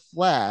decide to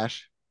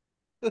flash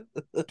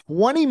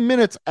 20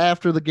 minutes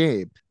after the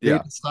game. They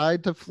Yeah.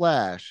 decide to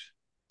flash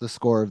the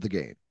score of the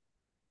game,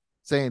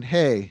 saying,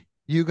 "Hey,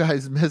 you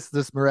guys missed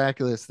this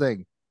miraculous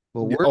thing.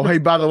 But we're Oh, gonna hey,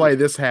 by the show you." way,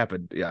 this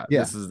happened. Yeah, Yeah,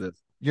 this is this.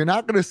 you're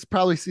not going to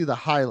probably see the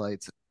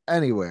highlights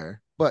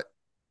anywhere, but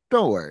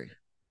don't worry.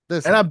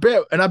 This And I happened.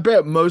 bet, and I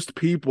bet most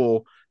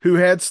people who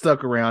had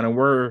stuck around and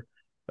were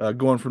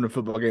going from the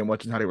football game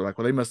watching Heidi were like,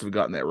 "Well, they must have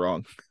gotten that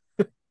wrong."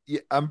 Yeah,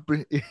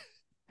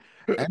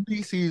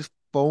 NBC's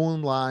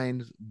phone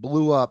lines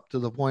blew up to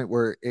the point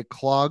where it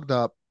clogged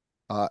up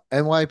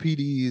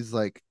NYPD's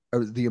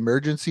the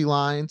emergency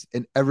lines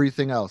and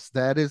everything else.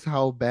 That is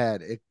how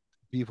bad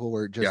people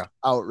were just Yeah,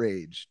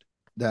 outraged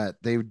that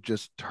they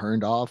just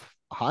turned off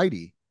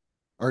Heidi,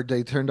 or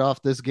they turned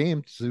off this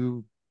game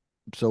so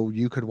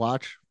you could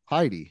watch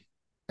Heidi.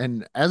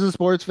 And as a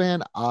sports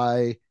fan,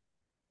 I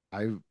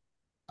I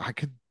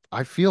could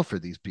I feel for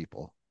these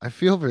people. I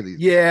feel for these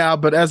people. yeah.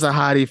 But as a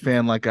Heidi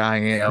fan, like I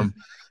am,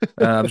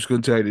 I'm just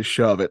going to tell you to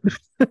shove it.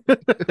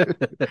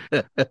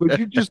 Would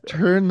you just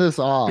turn this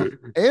off?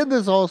 And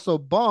this also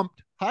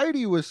bumped.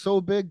 Heidi was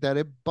so big that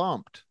it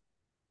bumped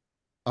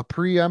a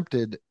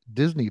preempted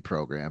Disney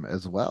program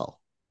as well.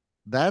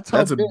 That's how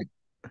That's a big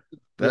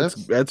that's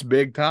this that's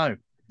big time.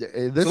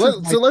 this So is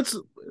let my so let's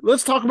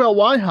let's talk about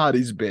why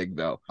Heidi's big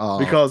though,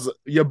 because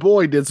your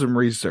boy did some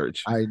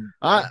research.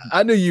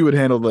 I knew you would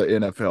handle the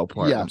NFL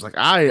part. I was like,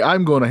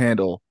 I'm going to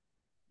handle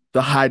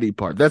the Heidi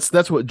part.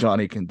 That's what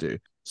Johnny can do.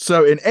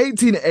 So in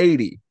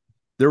 1880,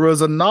 there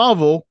was a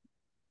novel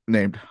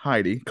named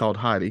Heidi, called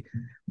Heidi,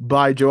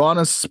 by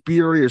Joanna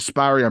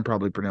Spyri. I'm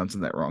probably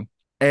pronouncing that wrong.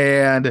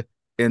 And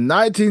in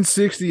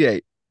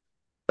 1968,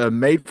 a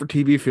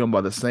made-for-TV film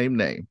by the same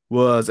name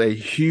was a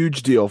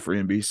huge deal for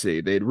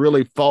NBC. They'd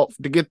really fought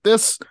to get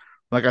this,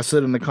 like I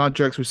said in the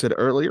contracts we said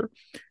earlier.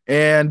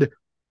 And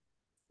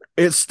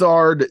it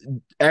starred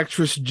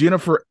actress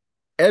Jennifer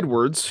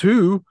Edwards,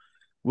 who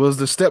was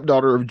the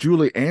stepdaughter of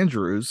Julie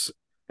Andrews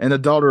and the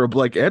daughter of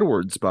Blake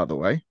Edwards, by the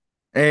way.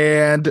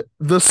 And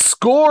the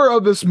score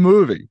of this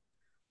movie,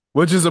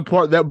 which is a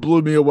part that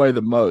blew me away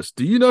the most.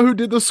 Do you know who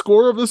did the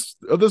score of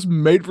this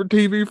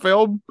made-for-TV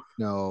film?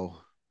 No.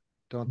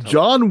 Don't tell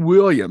John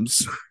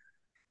Williams.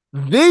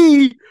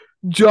 The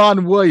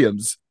John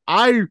Williams.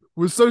 I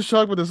was so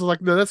shocked with this. I was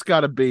like, no, that's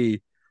got to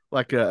be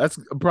that's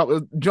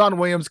probably John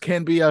Williams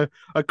can be a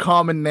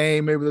common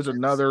name. Maybe there's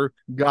another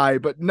guy,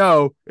 but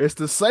no, it's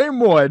the same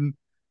one.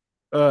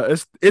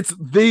 It's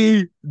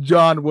the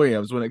John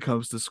Williams when it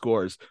comes to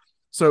scores.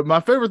 So my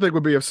favorite thing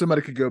would be if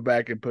somebody could go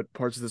back and put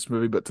parts of this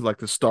movie, but to like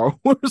the Star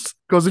Wars,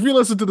 because if you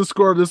listen to the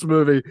score of this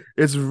movie,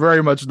 it's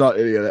very much not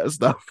any of that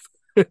stuff.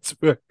 It's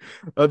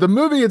the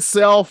movie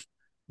itself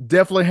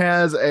definitely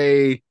has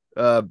a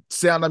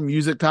Sound of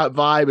Music type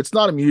vibe. It's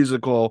not a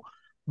musical,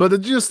 but the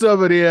gist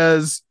of it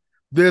is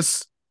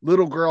this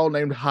little girl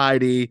named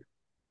Heidi.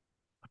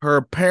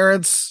 Her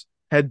parents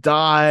had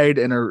died,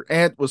 and her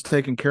aunt was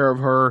taking care of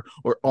her,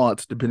 or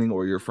aunt, depending on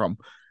where you're from,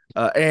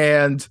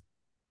 and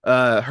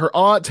her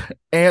aunt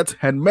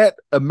had met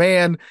a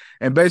man,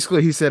 and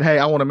basically he said, hey,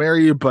 I want to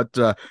marry you, but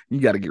you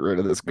got to get rid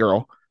of this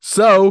girl.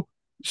 So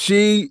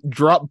she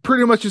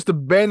pretty much just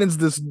abandons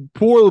this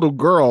poor little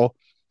girl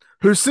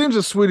who seems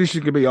as sweet as she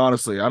could be,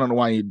 honestly. I don't know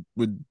why you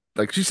would,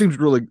 like, she seems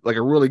really like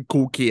a really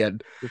cool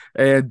kid,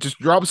 and just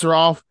drops her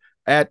off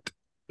at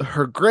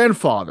her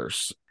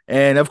grandfather's.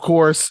 And of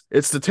course,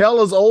 it's to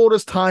tell as old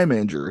as time,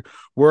 Andrew,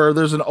 where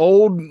there's an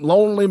old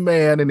lonely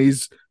man, and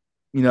he's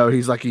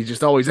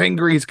just always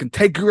angry. He's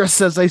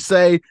cantankerous, as they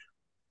say.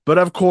 But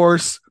of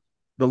course,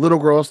 the little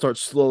girl starts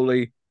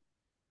slowly,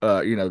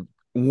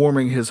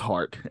 warming his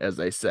heart, as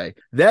they say.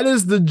 That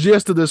is the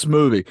gist of this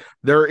movie.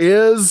 There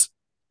is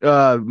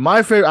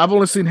my favorite. I've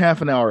only seen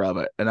half an hour of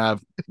it, and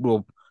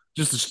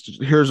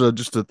here's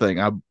just a thing.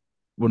 I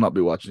will not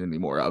be watching any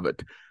more of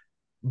it.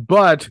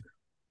 But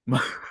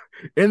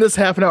in this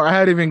half an hour, I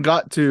hadn't even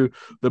got to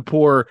the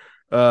poor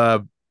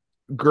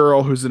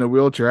girl who's in a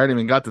wheelchair. I hadn't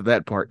even got to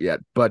that part yet.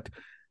 But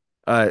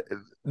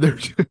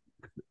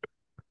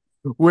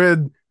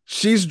when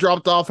she's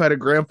dropped off at a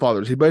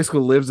grandfather's, he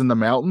basically lives in the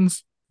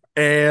mountains,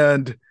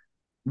 and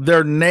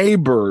their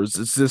neighbors,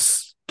 it's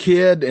this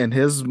kid and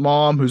his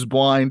mom who's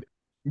blind.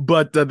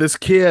 But this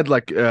kid,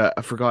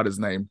 I forgot his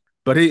name,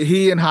 but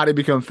he and Heidi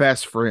become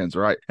fast friends,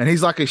 right? And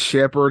he's like a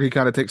shepherd. He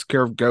kind of takes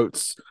care of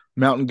goats,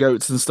 mountain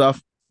goats and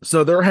stuff.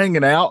 So they're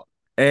hanging out,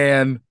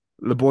 and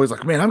the boy's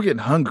like, man, I'm getting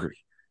hungry.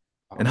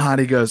 And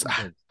Heidi goes,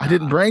 I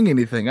didn't bring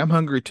anything. I'm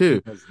hungry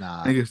too.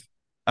 And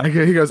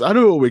he goes, I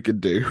know what we could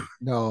do.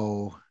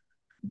 No.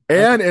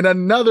 And in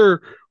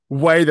another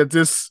way that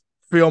this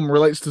film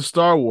relates to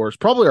Star Wars,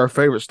 probably our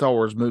favorite Star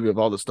Wars movie of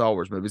all the Star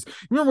Wars movies.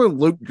 You remember when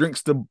Luke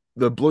drinks the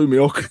blue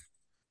milk?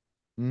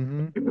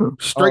 Mm-hmm.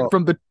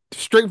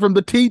 straight from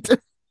the teat?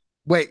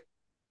 Wait.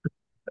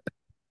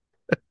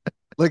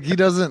 Like he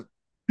doesn't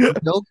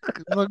milk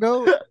the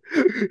goat?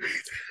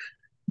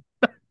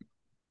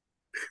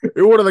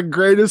 In one of the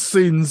greatest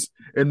scenes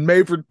in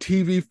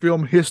made-for-TV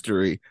film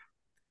history,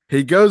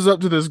 he goes up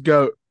to this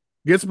goat,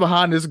 gets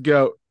behind this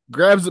goat,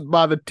 grabs it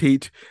by the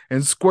teat,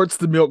 and squirts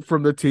the milk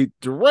from the teat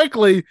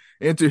directly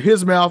into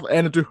his mouth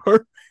and into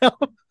her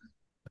mouth.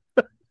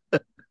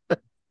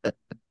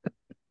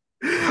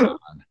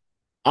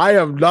 I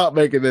am not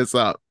making this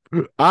up.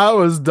 I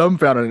was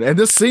dumbfounded. And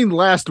this scene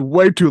lasts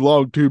way too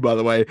long, too, by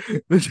the way.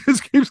 It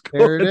just keeps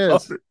going. There it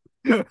is.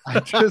 On. I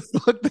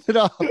just looked it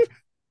up.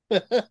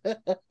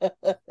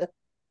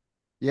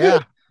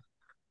 Yeah.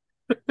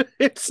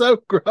 It's so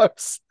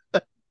gross.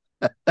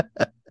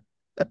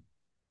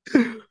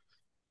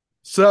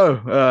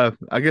 So,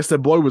 I guess that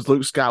boy was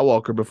Luke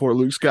Skywalker before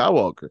Luke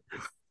Skywalker.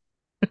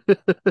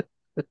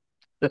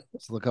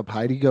 Let's look up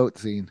Heidi goat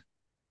scene.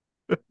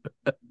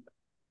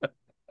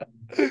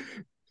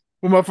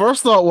 Well, my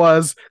first thought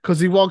was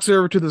because he walks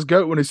over to this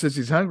goat when he says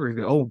he's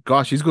hungry. Oh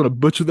gosh, he's going to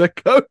butcher that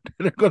goat.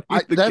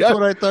 That's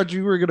what I thought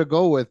you were going to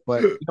go with,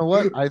 but you know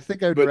what? I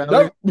think I'd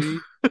rather see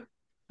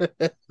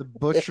the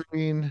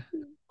butchering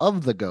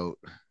of the goat.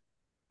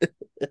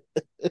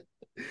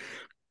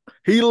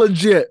 He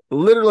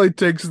literally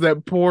takes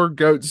that poor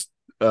goat's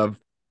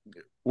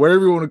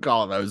whatever you want to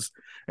call those,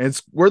 and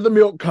it's where the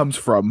milk comes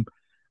from,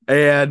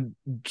 and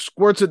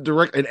squirts it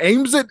direct and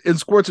aims it and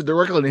squirts it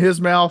directly into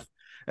his mouth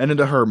and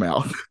into her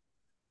mouth.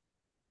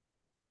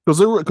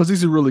 Because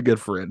he's a really good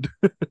friend.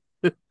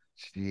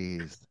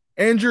 Jeez.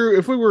 Andrew,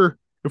 if we were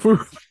If we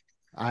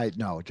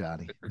No,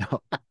 Johnny.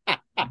 No,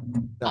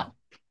 no,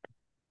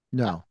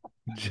 no.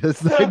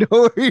 Just I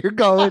know where you're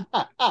going.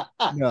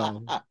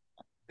 No.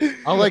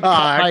 I'll like cut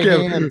I my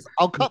can't. hands.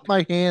 I'll cut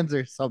my hands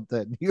or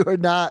something. You are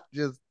not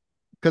just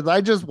because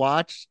I just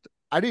watched.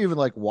 I didn't even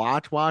like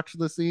watch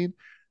the scene.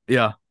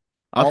 Yeah,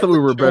 I All thought they we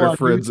were show better on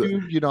friends.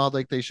 YouTube, you know, how,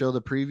 like they show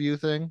the preview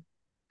thing.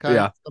 Kind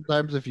Yeah. of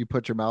sometimes if you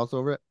put your mouth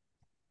over it,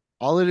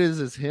 all it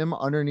is him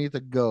underneath a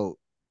goat,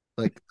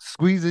 like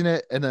squeezing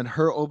it, and then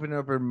her opening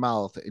up her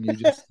mouth, and you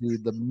just see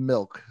the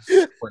milk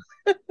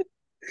squirt.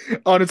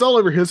 Oh, and it's all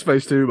over his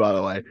face too, by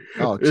the way.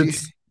 Oh,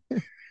 geez.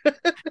 It's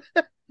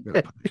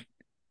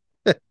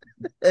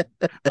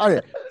All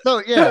right.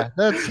 So yeah,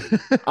 that's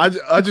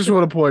I just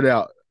want to point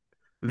out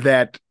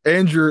that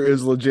Andrew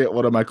is legit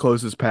one of my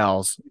closest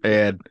pals,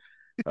 and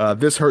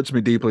this hurts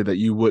me deeply that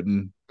you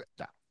wouldn't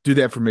do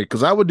that for me,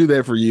 because I would do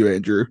that for you,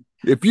 Andrew.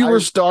 If you were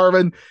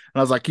starving, and I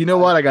was like, you know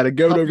what, I got a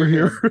goat over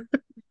here.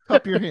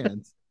 Cup your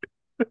hands.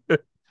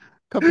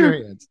 Cup your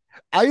hands.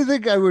 I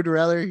think I would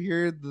rather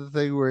hear the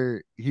thing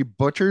where he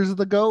butchers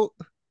the goat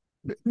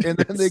and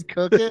then they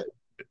cook it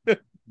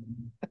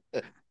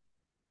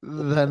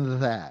than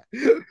that.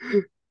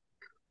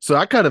 So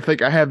I kind of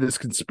think I have this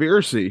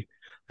conspiracy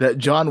that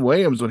John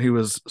Williams, when he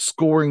was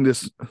scoring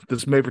this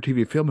made for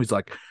TV film, he's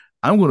like,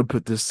 I'm going to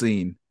put this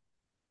scene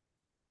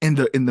in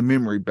the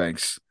memory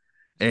banks,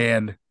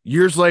 and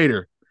years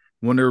later,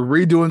 when they're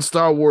redoing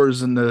Star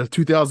Wars in the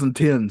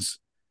 2010s,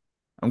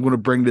 I'm going to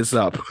bring this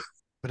up.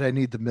 But I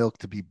need the milk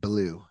to be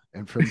blue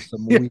and from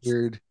some Yes.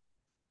 weird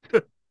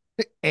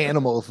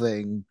animal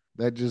thing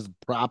that just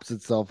props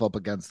itself up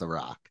against the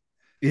rock.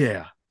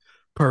 Yeah,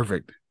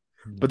 perfect.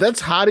 But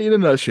that's Heidi in a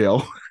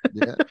nutshell.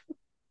 Yeah.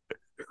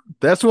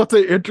 That's what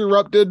they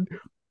interrupted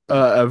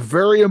a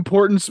very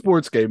important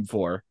sports game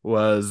for,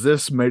 was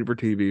this made for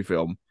TV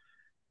film,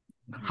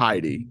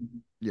 Heidi.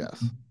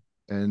 Yes.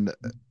 And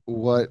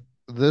what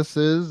this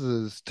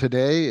is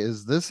today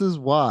is this is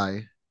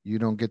why you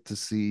don't get to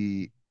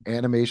see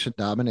animation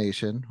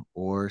domination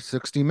or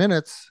 60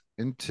 minutes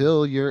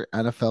until your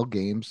NFL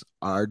games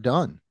are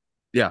done.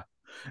 Yeah.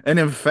 And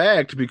in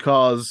fact,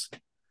 because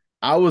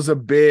I was a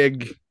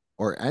big,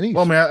 or any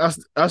well, I mean,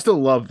 I still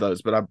love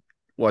those, but I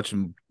watch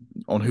them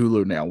on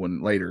Hulu now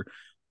when later.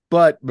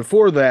 But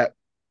before that,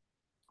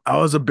 I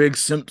was a big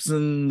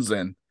Simpsons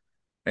and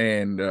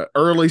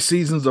early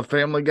seasons of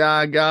Family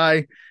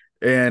guy,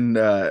 and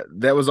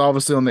that was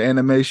obviously on the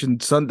animation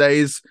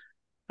Sundays.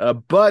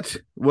 But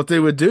what they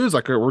would do is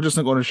like, we're just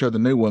not going to show the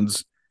new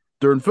ones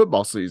during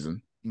football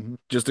season,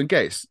 just in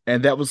case,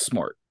 and that was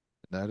smart.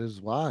 That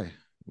is why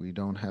we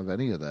don't have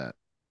any of that,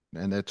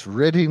 and it's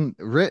written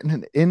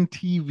in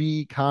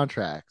TV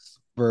contracts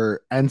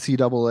for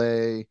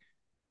NCAA.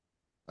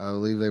 I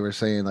believe they were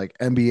saying like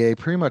NBA,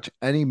 pretty much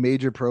any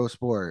major pro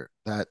sport,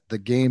 that the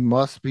game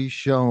must be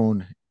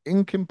shown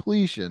in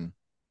completion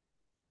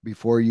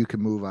before you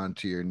can move on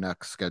to your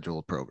next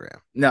scheduled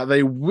program. Now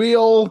they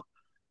will.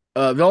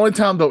 The only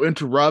time they'll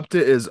interrupt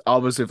it is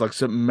obviously if like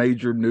some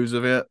major news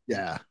event.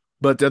 Yeah.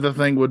 But the other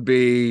thing would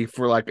be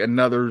for like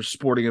another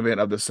sporting event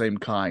of the same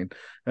kind.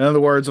 In other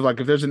words, like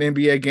if there's an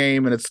NBA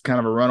game and it's kind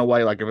of a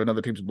runaway, like if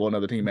another team's blowing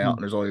another team out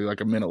and there's only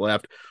like a minute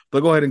left,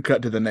 they'll go ahead and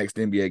cut to the next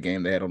NBA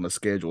game they had on the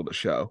schedule to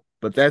show.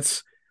 But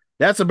that's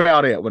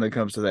about it when it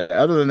comes to that.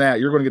 Other than that,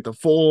 you're going to get the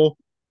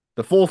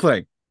full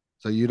thing.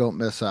 So you don't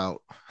miss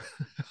out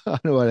on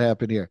what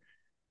happened here.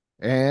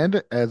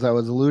 And as I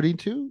was alluding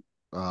to,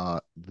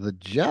 the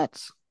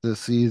Jets this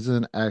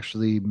season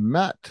actually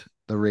met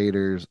the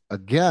Raiders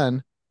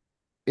again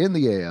in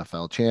the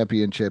AFL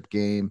championship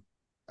game,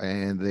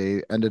 and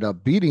they ended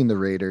up beating the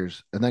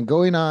Raiders and then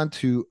going on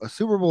to a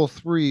Super Bowl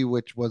III,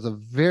 which was a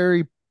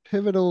very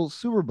pivotal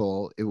Super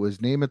Bowl. It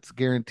was Name It's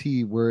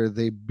Guarantee, where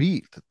they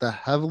beat the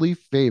heavily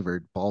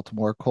favored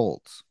Baltimore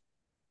Colts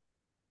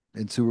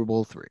in Super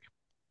Bowl III,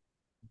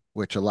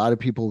 which a lot of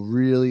people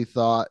really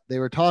thought they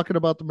were talking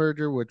about the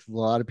merger, which a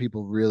lot of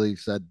people really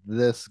said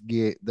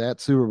that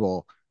Super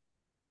Bowl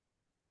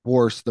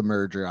forced the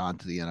merger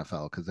onto the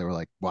NFL, because they were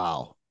like,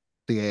 wow,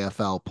 the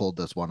AFL pulled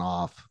this one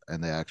off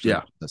and they actually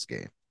won this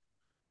game.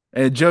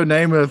 And Joe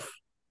Namath,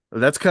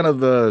 that's kind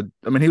of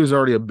I mean, he was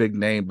already a big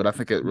name, but I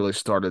think it really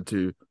started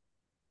to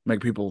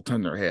make people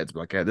turn their heads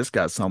like, yeah, this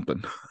guy's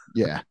something.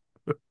 Yeah.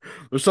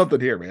 There's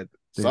something here, man.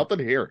 Something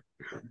here.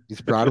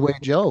 He's Broadway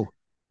Joe.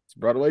 It's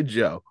Broadway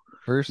Joe.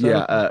 First,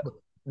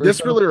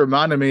 this really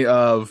reminded me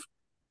of,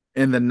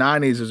 in the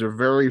 90s, there's a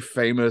very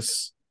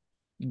famous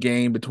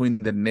game between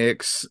the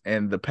Knicks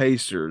and the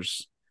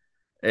Pacers.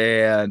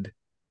 And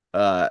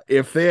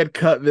if they had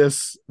cut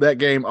that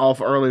game off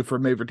early for a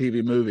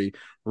made-for-TV movie,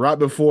 right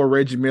before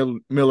Reggie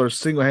Miller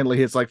single-handedly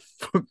hits like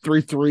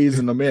 3 threes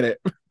in a minute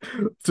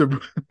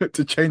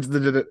to change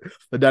the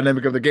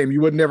dynamic of the game,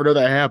 you would never know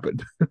that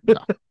happened. No.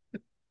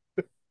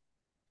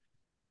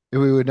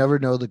 We would never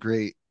know the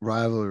great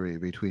rivalry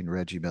between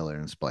Reggie Miller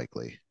and Spike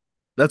Lee.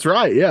 That's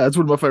right. Yeah, that's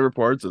one of my favorite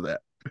parts of that.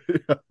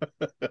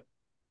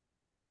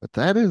 But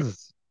that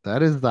is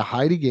the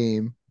Heidi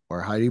game,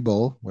 or Heidi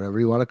Bowl, whatever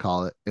you want to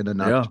call it, in a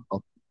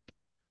nutshell.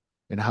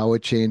 and how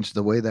it changed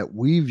the way that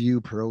we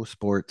view pro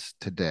sports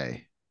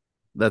today.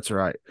 That's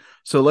right.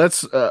 So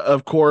let's,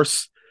 of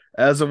course,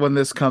 as of when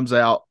this comes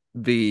out,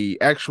 the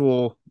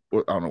actual,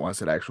 I don't know why I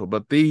said actual,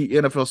 but the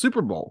NFL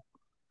Super Bowl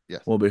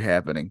Yes. will be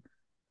happening.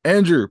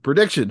 Andrew,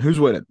 prediction: who's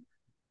winning?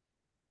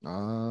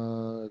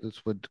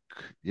 This would,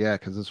 yeah,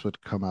 because this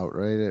would come out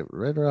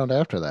right around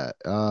after that.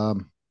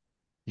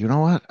 You know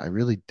what? I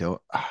really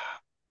don't.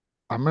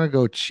 I'm gonna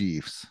go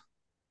Chiefs.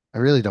 I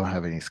really don't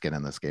have any skin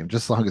in this game,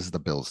 just as long as the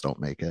Bills don't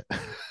make it.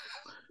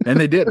 And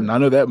they didn't. I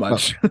know that Oh,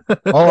 much.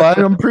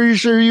 I'm pretty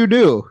sure you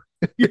do.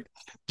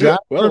 John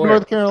Well from aware.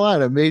 North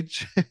Carolina made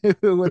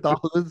with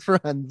all of his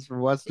friends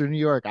from Western New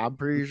York. I'm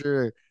pretty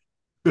sure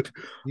I he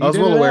was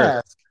well didn't aware.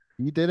 ask.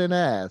 He didn't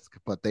ask,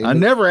 but they I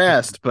made. never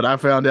asked, but I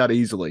found out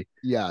easily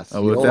Yes,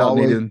 you'll without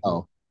always needing.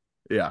 know.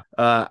 Yeah.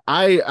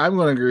 I'm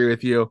going to agree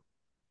with you.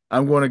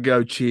 I'm going to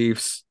go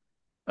Chiefs.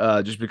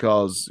 Just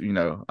because I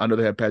know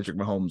they have Patrick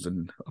Mahomes,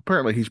 and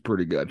apparently he's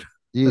pretty good.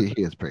 He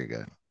is pretty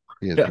good.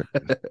 He is Yeah.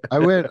 pretty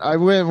good. I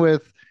went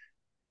with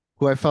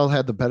who I felt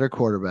had the better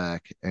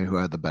quarterback and who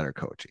had the better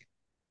coaching.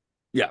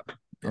 Yeah.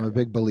 I'm a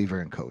big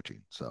believer in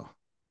coaching. So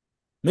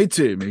Me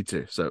too. Me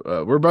too. So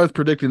we're both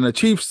predicting the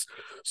Chiefs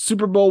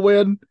Super Bowl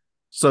win.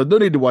 So no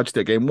need to watch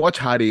that game. Watch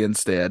Heidi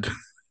instead.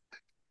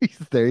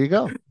 there you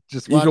go.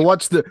 Just You watch. can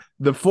watch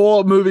the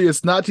full movie.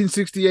 It's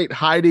 1968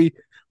 Heidi,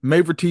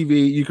 made for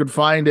TV. You can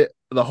find it,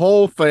 the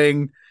whole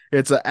thing.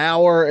 It's an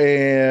hour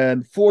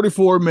and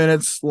 44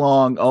 minutes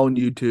long on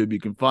YouTube. You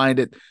can find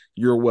it.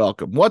 You're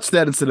welcome. Watch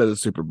that instead of the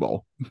Super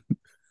Bowl.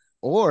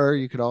 Or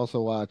you could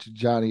also watch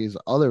Johnny's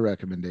other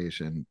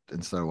recommendation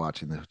instead of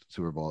watching the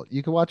Super Bowl.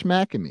 You can watch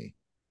Mac and Me.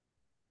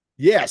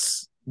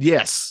 Yes.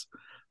 Yes.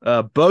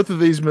 Both of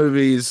these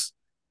movies,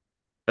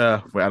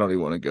 well, I don't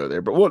even want to go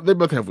there, but they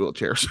both have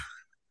wheelchairs.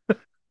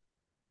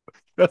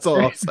 That's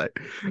all I'll say.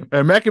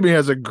 And McAmee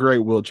has a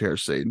great wheelchair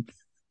scene.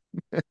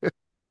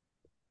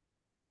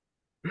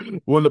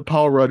 One that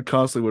Paul Rudd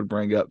constantly would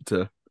bring up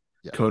to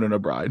Conan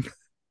O'Brien.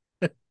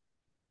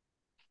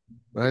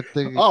 I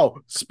think. Oh,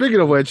 speaking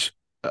of which,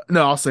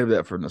 no, I'll save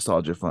that for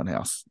Nostalgia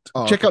Funhouse.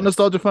 Check out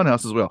Nostalgia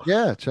Funhouse as well.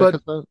 Yeah, check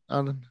us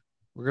out.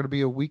 We're going to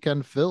be a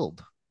weekend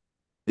filled.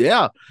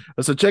 Yeah,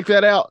 so check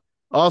that out.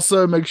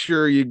 Also, make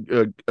sure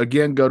you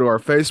again go to our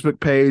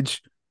Facebook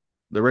page,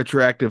 the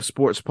Retroactive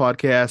Sports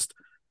Podcast.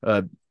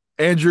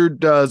 Andrew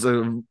does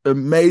an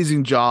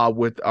amazing job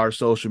with our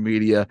social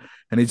media,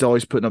 and he's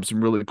always putting up some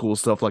really cool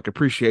stuff like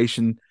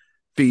appreciation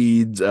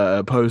feeds,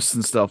 posts,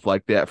 and stuff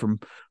like that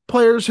from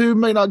players who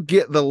may not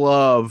get the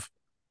love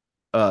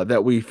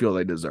that we feel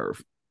they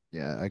deserve.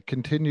 Yeah, I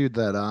continued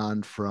that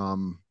on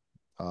from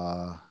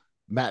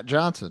Matt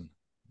Johnson,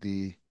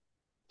 the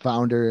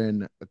founder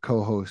and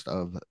co-host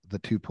of the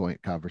 2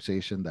 Point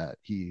Conversation that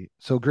he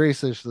so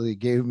graciously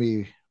gave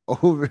me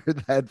over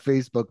that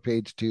Facebook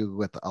page too,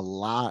 with a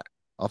lot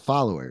of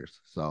followers.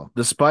 So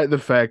despite the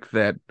fact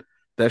that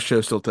that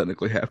show's still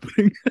technically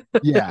happening.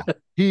 Yeah,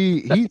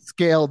 he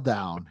scaled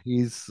down.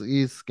 He's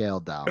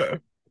scaled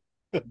down.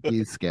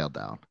 He's scaled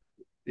down.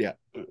 Yeah.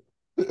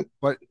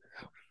 But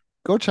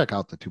go check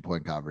out the 2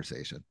 Point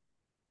Conversation.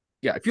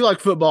 Yeah, if you like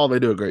football, they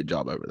do a great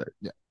job over there.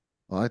 Yeah.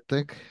 Well, I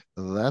think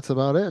that's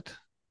about it.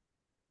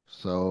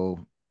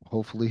 So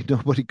hopefully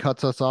nobody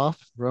cuts us off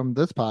from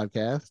this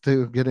podcast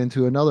to get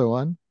into another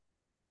one.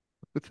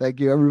 Thank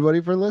you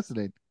everybody for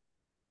listening.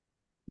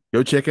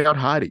 Go check out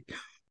Heidi.